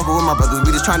 always smoking with my brothers.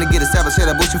 We just trying to get established. Shit,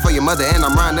 I bullshit for your mother, and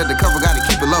I'm riding undercover. Gotta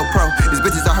keep it low pro. These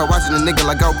bitches out here watching a nigga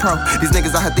like GoPro. These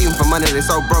niggas out here thieving for money, they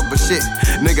so broke. But shit,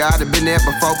 nigga, I done been there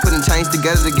before. Putting chains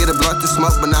together to get a blunt to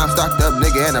smoke. But now I'm stocked up,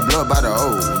 nigga, and I blow by the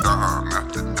old.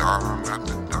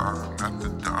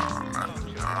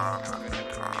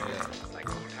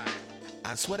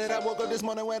 I swear that I woke up this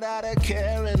morning without a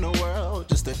care in the world.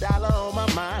 Just $1 on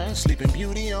my mind, sleeping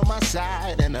beauty on my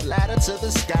side, and a ladder to the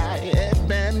sky.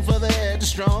 Headband for the head,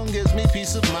 strong gives me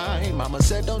peace of mind. Mama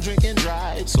said don't drink and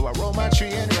drive, so I roll my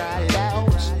tree and ride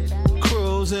out.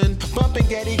 Cruising, bumping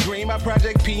Getty Green, my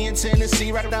Project P in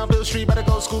Tennessee. Right down Bill Street, better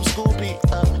go scoop Scoopy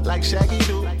up like Shaggy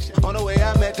do. On the way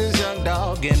I met this young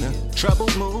dog in a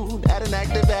troubled mood, had an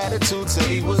active attitude, said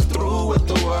he was through with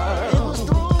the world.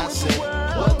 I said,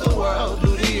 what the world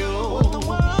do to you?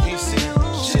 He said,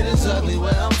 shit is ugly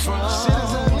where I'm from.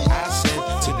 I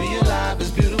said, to be alive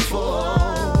is beautiful.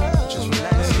 Just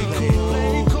relax,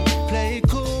 play cool, play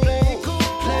cool, play cool,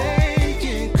 play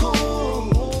it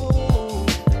cool.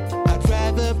 I'd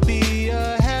rather be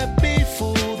a happy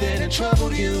fool than a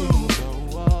troubled you.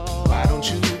 Why don't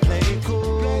you play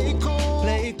cool, play cool,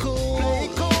 play cool, play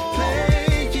cool,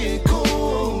 play it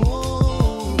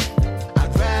cool.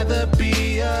 I'd rather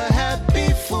be a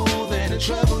happy fool than a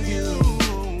trouble you.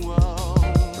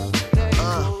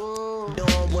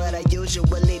 Doing what I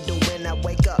usually do when I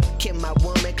wake up. Kiss my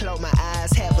woman, close my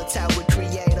eyes, have a talk with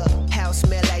creator. House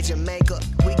smell like Jamaica.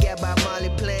 We got Bob Marley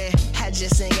playing. I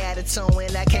just sing out of tune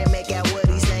when I can't make out what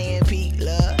he's saying. Pete,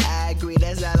 love, I agree,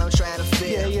 that's all I'm trying to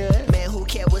feel. Man, who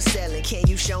care what's selling? Can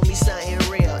you show me something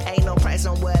real? Ain't no price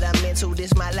on what I'm into.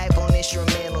 This my life on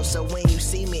instrumental. So when you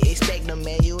see me, expect them,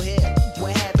 man, you hear.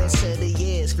 What happens to the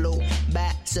years flew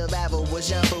by? Survival was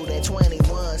young food at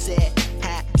 21. Said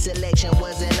high selection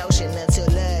was an ocean until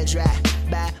love dry.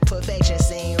 By perfection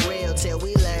seemed real till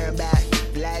we learn about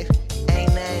life.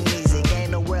 Ain't nothing easy,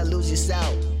 ain't no world lose your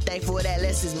soul. Thankful that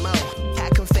less is more. I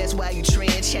confess while you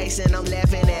trend chasing, I'm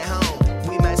laughing at home.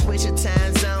 We might switch a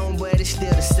time zone, but it's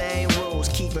still the same rules.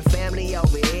 Keeping family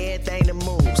over everything that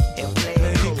moves and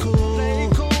playing cool. Play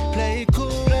cool, play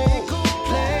cool, play cool,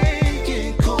 play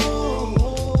it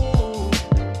cool.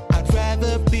 I'd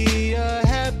rather be a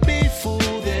happy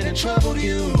fool than a troubled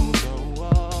you.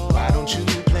 Why don't you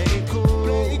play cool,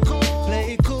 play cool,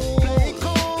 play cool, play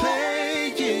cool,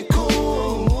 play it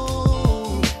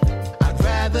cool. I'd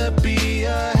rather be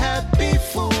a happy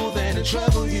fool than a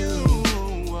trouble you.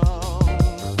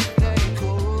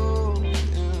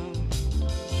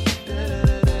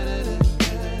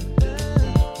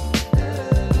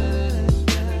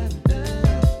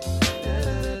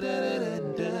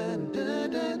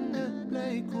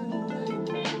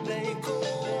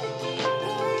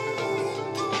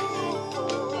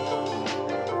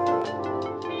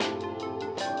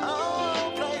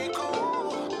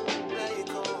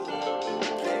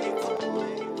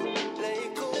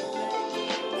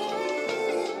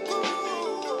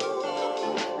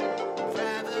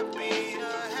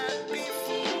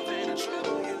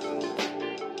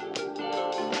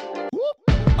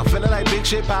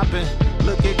 Shit poppin',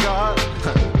 look at God.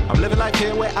 I'm living life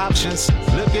here with options.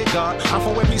 Look at God. I'm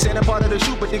from where peace ain't a part of the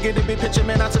shoot, but to get the big picture,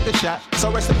 man, I took a shot.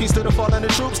 So rest in peace to the fallen the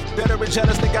troops. Better and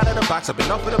jealous, they got out of the box. I've been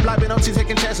off for the block, been on T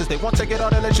taking chances. They won't take it all,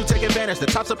 they let you take advantage. The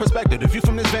top's of perspective. The view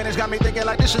from this vantage got me thinking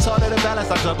like this shit's harder to balance.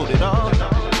 I juggled it all.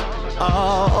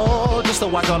 Oh, just to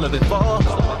watch all of it fall.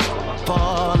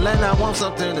 And I want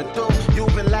something to do.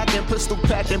 You've been lacking, pistol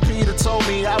packing. Peter told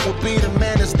me I would be the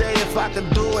man this day if I could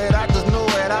do it. I just knew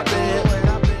it out there.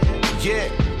 Yeah,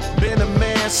 been a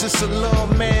man since a little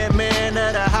man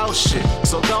of the house shit.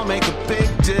 So don't make a big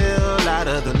deal out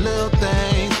of the little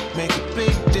things. Make a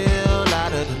big deal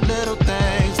out of the little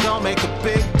things. Don't make a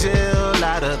big deal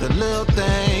out of the little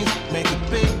things. Make a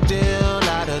big deal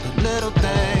out of the little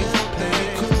things.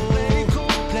 Play cool, play cool,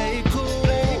 play cool,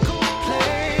 play cool,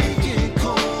 play it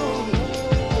cool.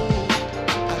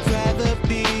 I'd rather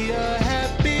be a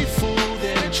happy fool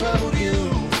than a troubled you.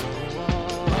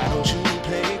 Why don't you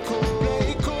play cool?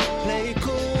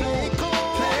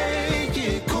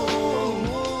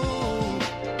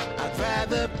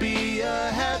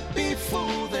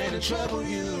 trouble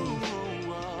you.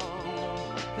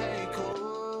 Hey,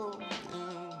 cool.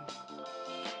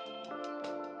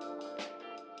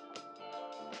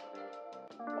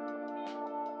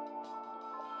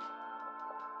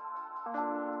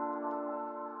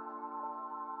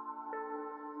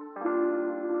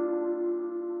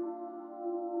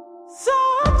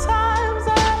 Sometimes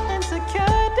I have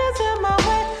insecurities in my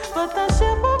way, but the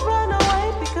ship will run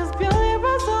away because beauty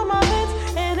runs through my veins.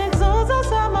 It exudes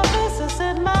outside my face, so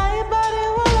said my body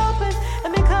will open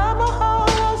and become a whole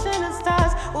ocean, and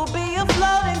stars will be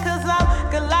afloating, cause I'm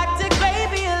galactic,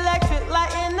 baby, electric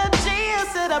light energy. I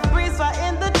said I breeze right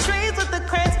in the trees with the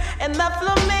cranes and the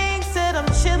flamings. Said I'm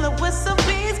chilling with some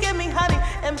bees, give me honey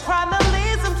and prana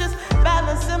leaves. I'm just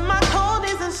balancing my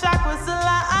coldies and chakras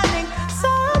aligning.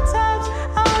 Sometimes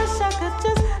I wish I could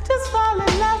just fall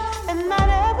in love and not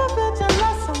ever feel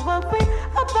jealous and worry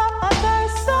about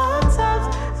others. Sometimes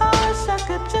I wish I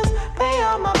could just pay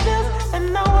all my bills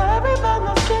and not worry about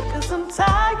no shit, cause I'm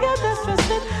tired of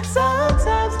stressing.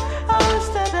 Sometimes I wish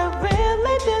that I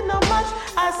really didn't know much.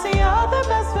 I see all the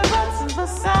best for us, and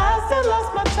besides they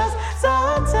lost my trust.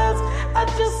 Sometimes I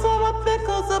just want my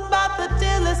pickles about the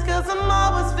dealers, cause I'm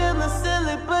always feeling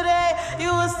silly. But hey,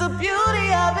 you was the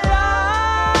beauty of it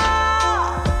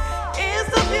all. It's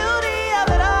the beauty of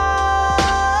it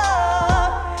all.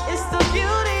 It's the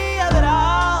beauty of it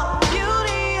all.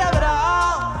 Beauty of it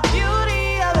all.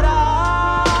 Beauty of it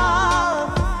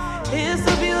all. It's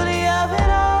the beauty of it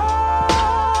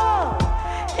all.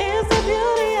 It's the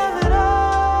beauty of it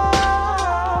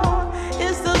all.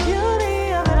 It's the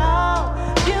beauty of it all.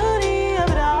 Beauty of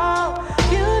it all.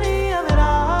 Beauty of it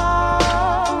all.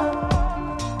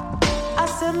 I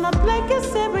said my blanket's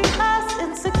serious,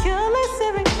 insecurely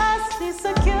serious. Need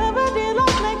security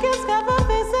like blankets cover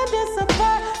face and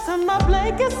disappear. So my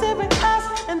blanket's serious,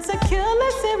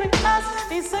 insecurely serious.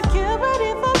 Need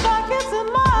security for pockets in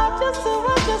my heart just to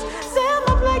adjust. Said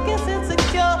my blanket's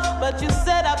insecure, but you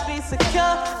said I'd be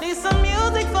secure. Need some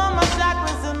music for my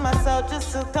chakras in my soul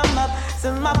just to come up.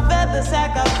 Since my feathers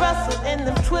had got rustled in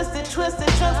them twisted trunks.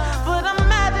 But I'm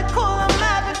magical,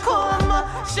 I'm a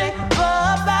shaper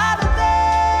out of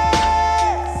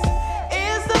this.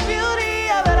 It's the beauty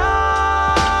of it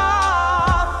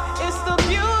all. It's the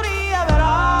beauty of it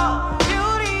all.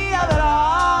 Beauty of it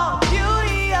all.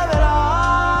 Beauty of it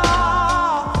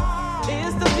all.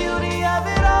 It's the beauty of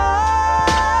it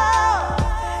all.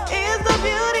 It's the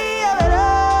beauty of it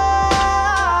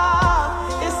all.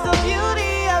 It's the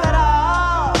beauty of it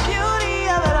all. Beauty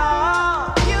of it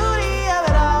all. Beauty of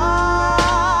it all.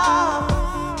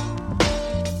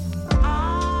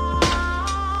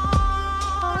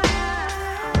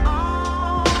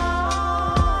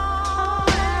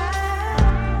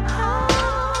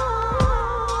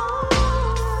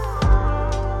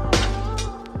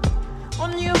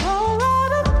 When you roll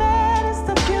out of bed, it's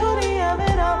the beauty of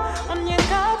it all. When you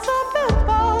got some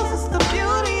pimples, it's the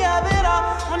beauty of it all.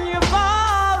 When you're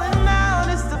falling out,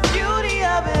 it's the beauty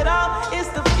of it all. It's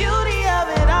the beauty of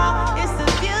it all. It's the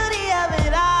beauty of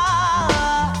it all.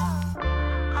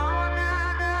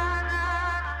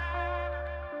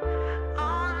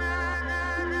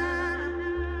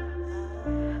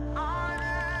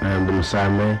 I am the Messiah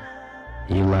Man,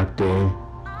 and you locked in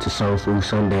to Soul Food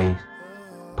Sundays,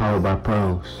 powered by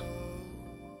Pros.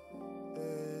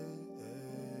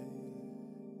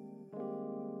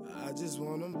 I just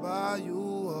wanna buy you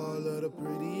all of the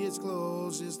prettiest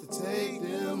clothes just to take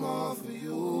them off of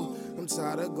you. I'm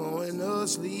tired of going to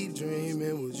sleep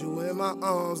dreaming with you in my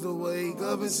arms to wake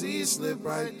up and see you slip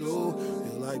right through.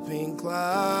 Feel like pink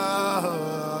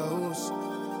clouds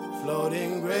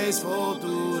floating graceful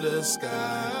through the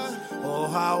sky. Oh,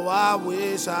 how I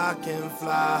wish I can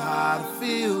fly high to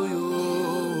feel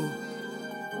you.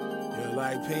 You're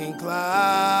like pink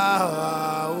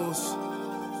clouds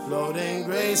floating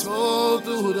graceful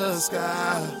through the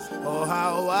sky. Oh,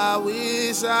 how I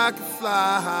wish I could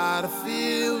fly high to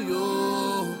feel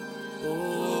you.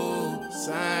 Oh,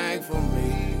 sang for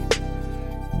me.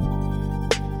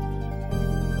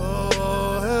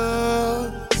 Oh, yeah,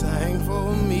 sang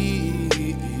for me.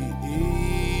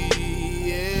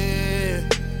 Yeah,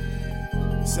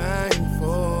 sang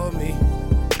for me.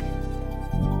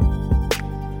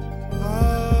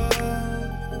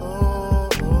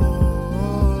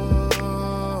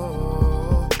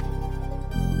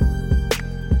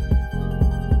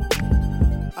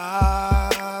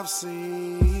 I've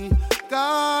seen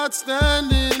God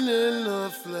standing in the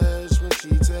flesh when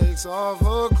she takes off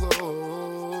her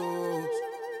clothes.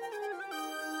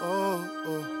 Oh,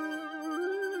 oh.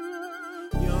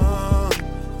 Young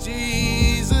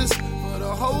Jesus, for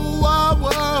the whole wide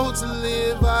world to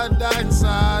live, I died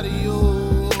inside of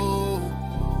you.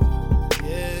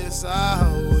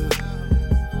 out.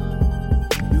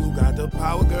 You got the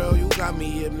power, girl, you got me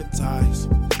hypnotized.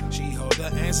 She hold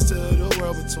the answer to the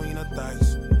world between her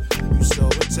thighs. You so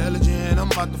intelligent,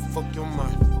 I'm about to fuck your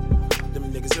mind.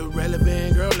 Them niggas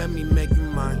irrelevant, girl, let me make you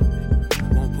mine.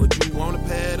 Won't put you on a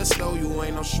pedestal, you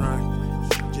ain't no shrine.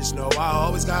 Just know I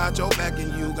always got your back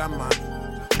and you got mine.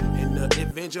 And the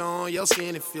adventure on your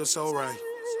skin, it feels so right.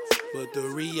 But the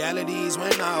reality is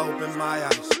when I open my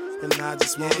eyes, and I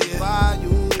just wanna buy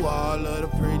you all of the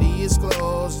prettiest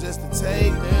clothes just to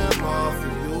take them off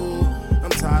of you. I'm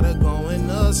tired of going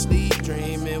to sleep,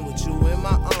 dreaming with you in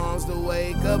my arms, to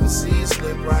wake up and see it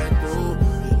slip right through.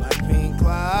 You're like pink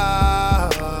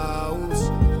clouds,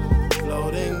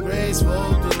 floating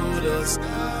graceful through the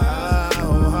sky.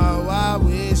 Oh, how I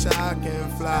wish I can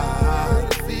fly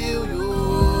to feel you.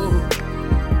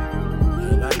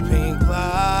 You're like pink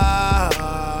clouds,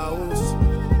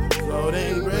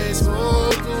 floating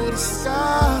graceful through the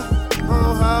sky.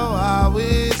 Oh, how I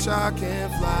wish I can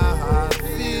fly to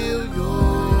feel you.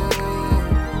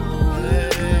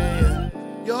 Yeah.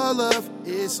 Your love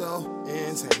is so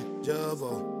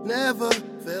intangible. Never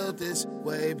felt this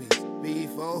way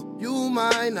before. You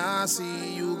might not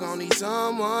see, you gon' need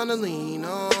someone to lean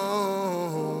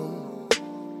on.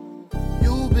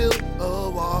 You built a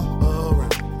wall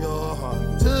around your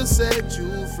heart to set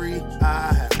you free.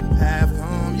 I have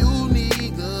come. You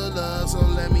need good love, so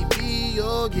let me be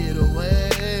your getaway.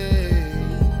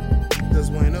 Cause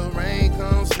when the rain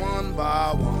comes one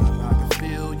by one, I can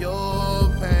feel your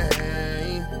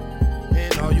pain.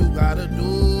 And all you gotta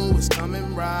do is come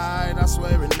and ride. I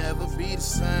swear it'll never be the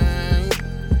same.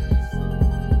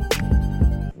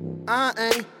 I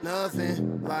ain't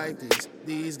nothing like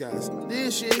these guys.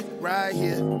 This shit right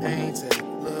here ain't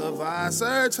televised.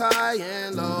 Search high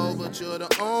and low, but you're the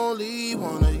only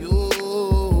one of you.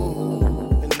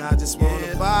 And I just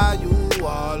wanna buy you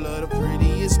all of the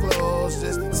prettiest clothes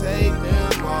just to take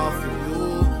them off of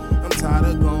you. I'm tired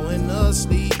of going to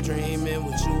sleep, dreaming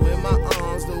with you in my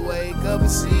arms, to wake up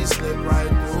and see it slip right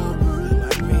through. You're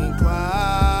like pink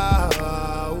clouds,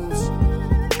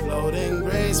 floating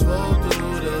graceful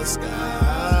through the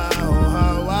sky. Oh,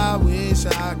 how I wish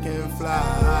I can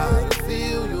fly to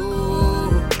feel you.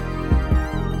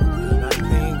 You're like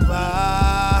pink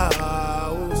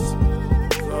clouds,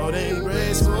 floating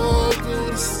graceful through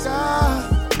the sky.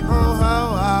 Oh,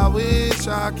 how I wish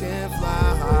I can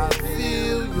fly to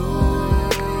feel you.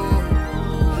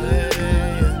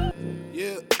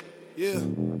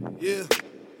 Yeah.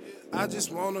 I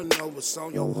just wanna know what's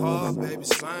on your heart, baby,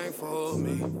 sing for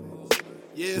me.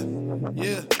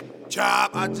 Yeah.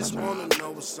 Chop, I just wanna know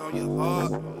what's on your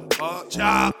heart,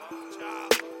 chop.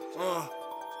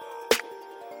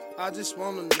 I just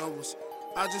wanna know what's on.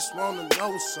 I just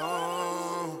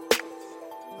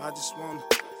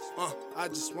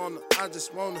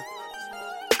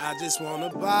wanna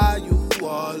buy you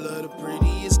all of the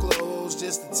prettiest clothes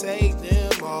just to take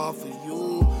them off of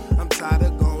you. I'm tired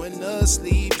of going to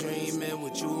sleep, dreaming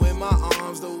with you in my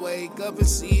arms, to wake up and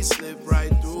see it slip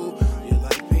right through. You're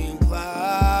like pink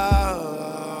clouds,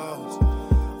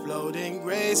 floating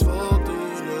graceful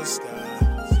through the sky.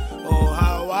 Oh,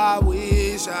 how I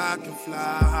wish I could fly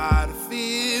high to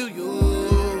feel you.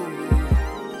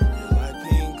 You're like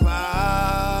pink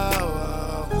clouds,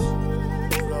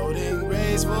 floating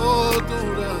graceful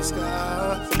through the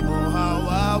sky. Oh, how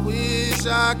I wish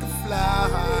I could fly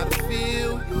high to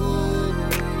feel you.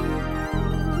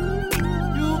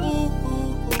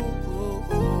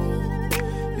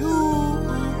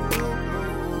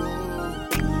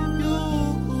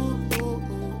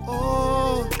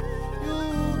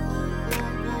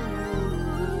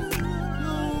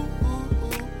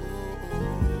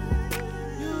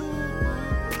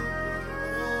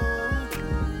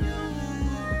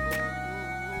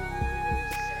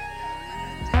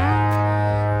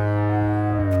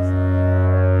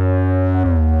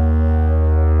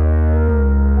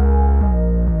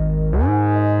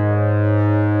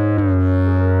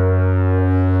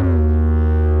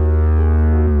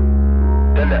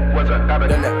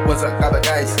 What's up,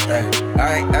 dice? I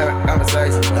ain't having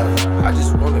conversation. I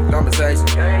just want a conversation.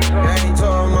 I ain't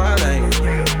told my name.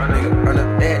 Nigga, run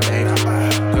up that name.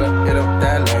 Just hit up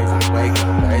that lane. Wake up,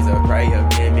 raise up, pray up,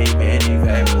 give me many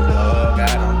favors. Lord,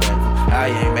 God, I'm thankful. I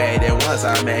ain't made it once,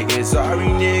 I make it. Sorry,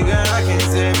 nigga, I can't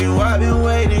save you. I've been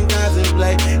waiting,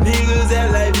 contemplate. Niggas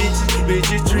act like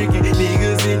bitches tricking.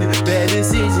 Niggas in the bad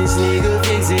decisions. Nigga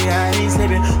fixing, I ain't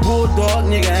slipping. Bulldog,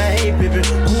 nigga, I ain't pippin'.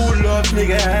 Cool off,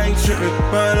 nigga, I ain't trippin'.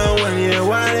 Mine on one year,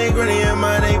 why they grinning?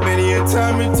 Mine ain't Benny.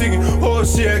 Time and ticking. Horse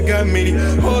Hoes, yeah, I got many.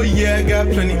 Oh, yeah, I got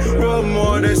plenty. Roll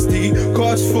more, that's sticky.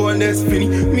 Cost 4, that's penny.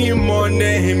 Me and more,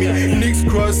 that hit me. Nicks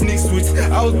cross, Nicks switch.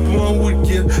 Out born with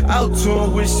gift. Out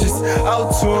torn with shit.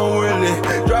 Out torn with it.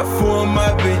 Drop 4 on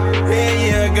my bed. Yeah,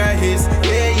 yeah, I got hits.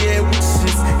 Yeah, yeah, with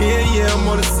shits. Yeah, yeah, I'm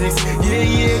on the 6. Yeah,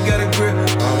 yeah, got a grip.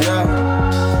 Oh, yeah.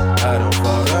 I don't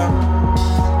fall down.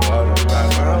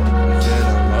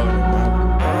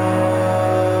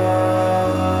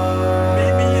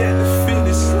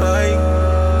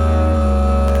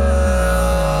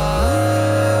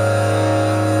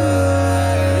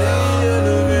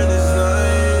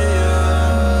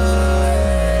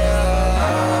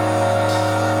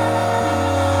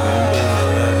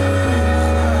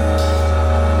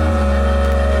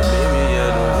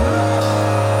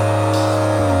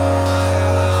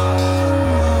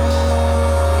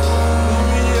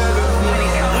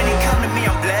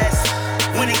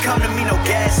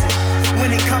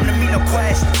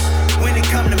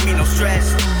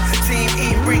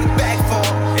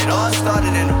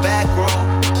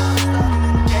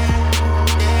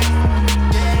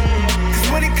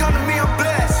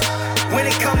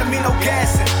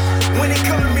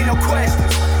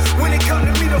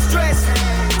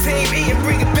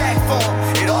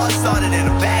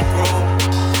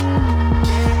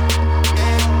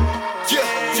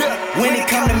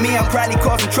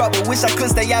 Wish I could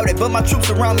stay out there, but my troops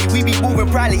around me, we be moving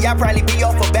probably. I probably be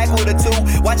off a back with a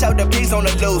 2. Watch out the pigs on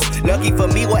the loose. Lucky for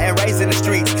me, wasn't raised in the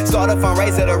streets. Started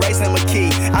fundraiser, the race in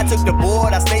McKee. I took the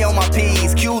board, I stay on my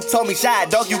P's. Q told me, shy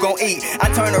dog, you gon' eat. I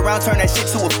turn around, turn that shit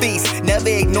to a feast. Never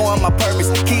ignoring my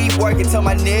purpose. Keep working till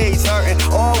my knees hurting.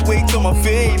 All week till my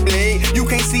feet bleed. You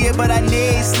can't see it, but I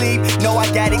need sleep. No,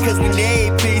 I got it, cause we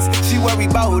need peace. She worried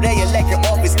about who they elect in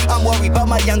office. I'm worried about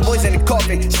my young boys in the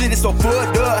coffin. Shit is so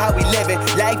fucked up, how we living.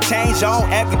 Life change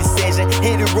on every decision.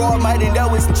 Hit it raw, might end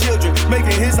up with some children.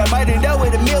 Making hits, I might end up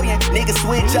with $1 million. Niggas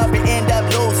switch up and end up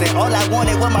losing. All I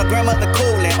wanted was my grandmother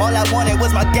cooling. All I wanted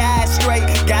was my guys straight.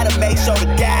 Gotta make sure the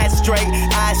guys straight.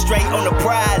 Eyes straight on the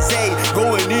prize, ayy.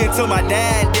 Going into my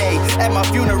dying day. At my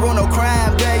funeral, no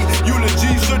crime day.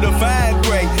 Eulogy should define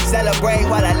great. Celebrate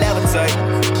while I levitate.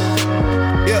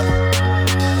 Yeah.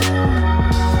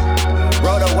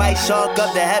 Rode a white shark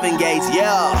up the heaven gates,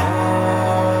 yeah.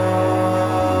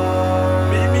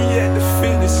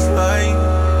 Finish line.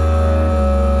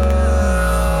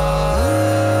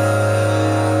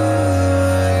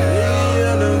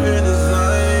 Yeah, the finish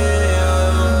line.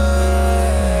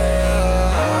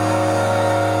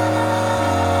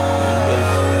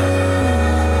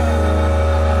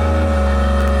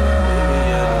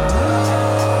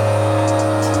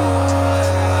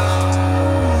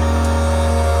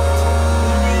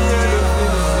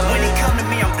 When it come to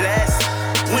me, I'm blessed.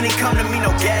 When it come to me, no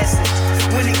guessing.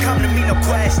 When it come to me, no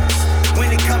questions.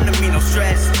 When it come to me, no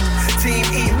stress. Team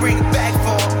E, bring it back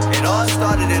for. It all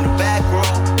started in the back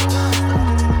room.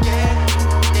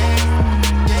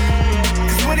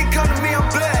 Cause when it come to me, I'm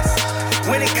blessed.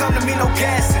 When it come to me, no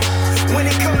guessing. When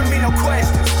it come to me, no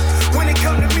questions. When it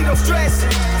come to me, no stressing.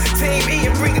 Team E,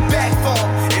 and bring it back for.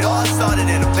 It all started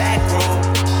in the back room.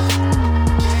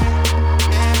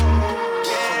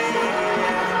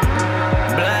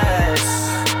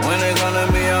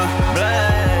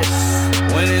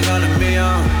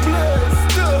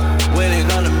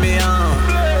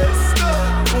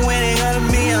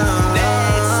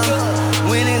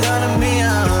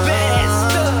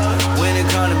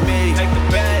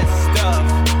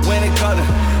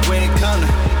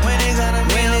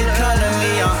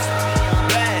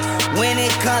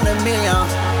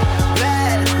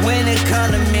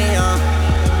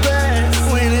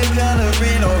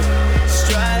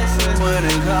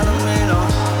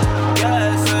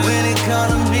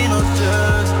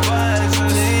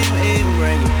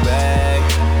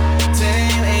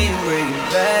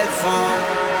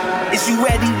 Is you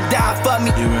ready to die for me?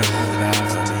 You ready to die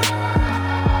for me?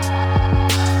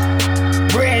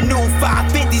 Brand new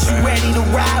 550s, you ready to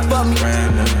ride for me?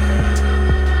 Brand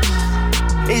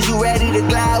new. Is you ready to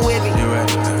glide with me? You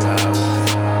ready to glide with me?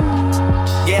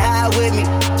 Get high with me.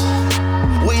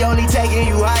 We only taking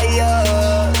you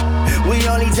higher. We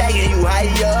only taking you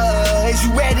higher. Is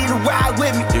you ready to ride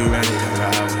with me? You ready to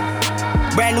ride with me?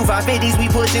 Brand new 550s, we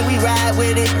pushing, we ride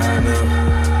with it. Brand new.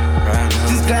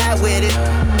 Just glide with it.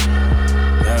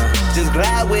 Just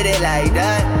glide with it like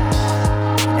that.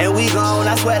 And we gone,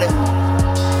 I swear to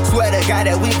God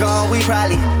that we gone. We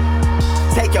probably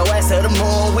take your ass to the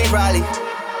moon. We probably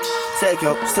take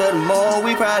your ass to the moon.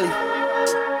 We probably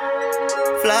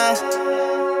fly.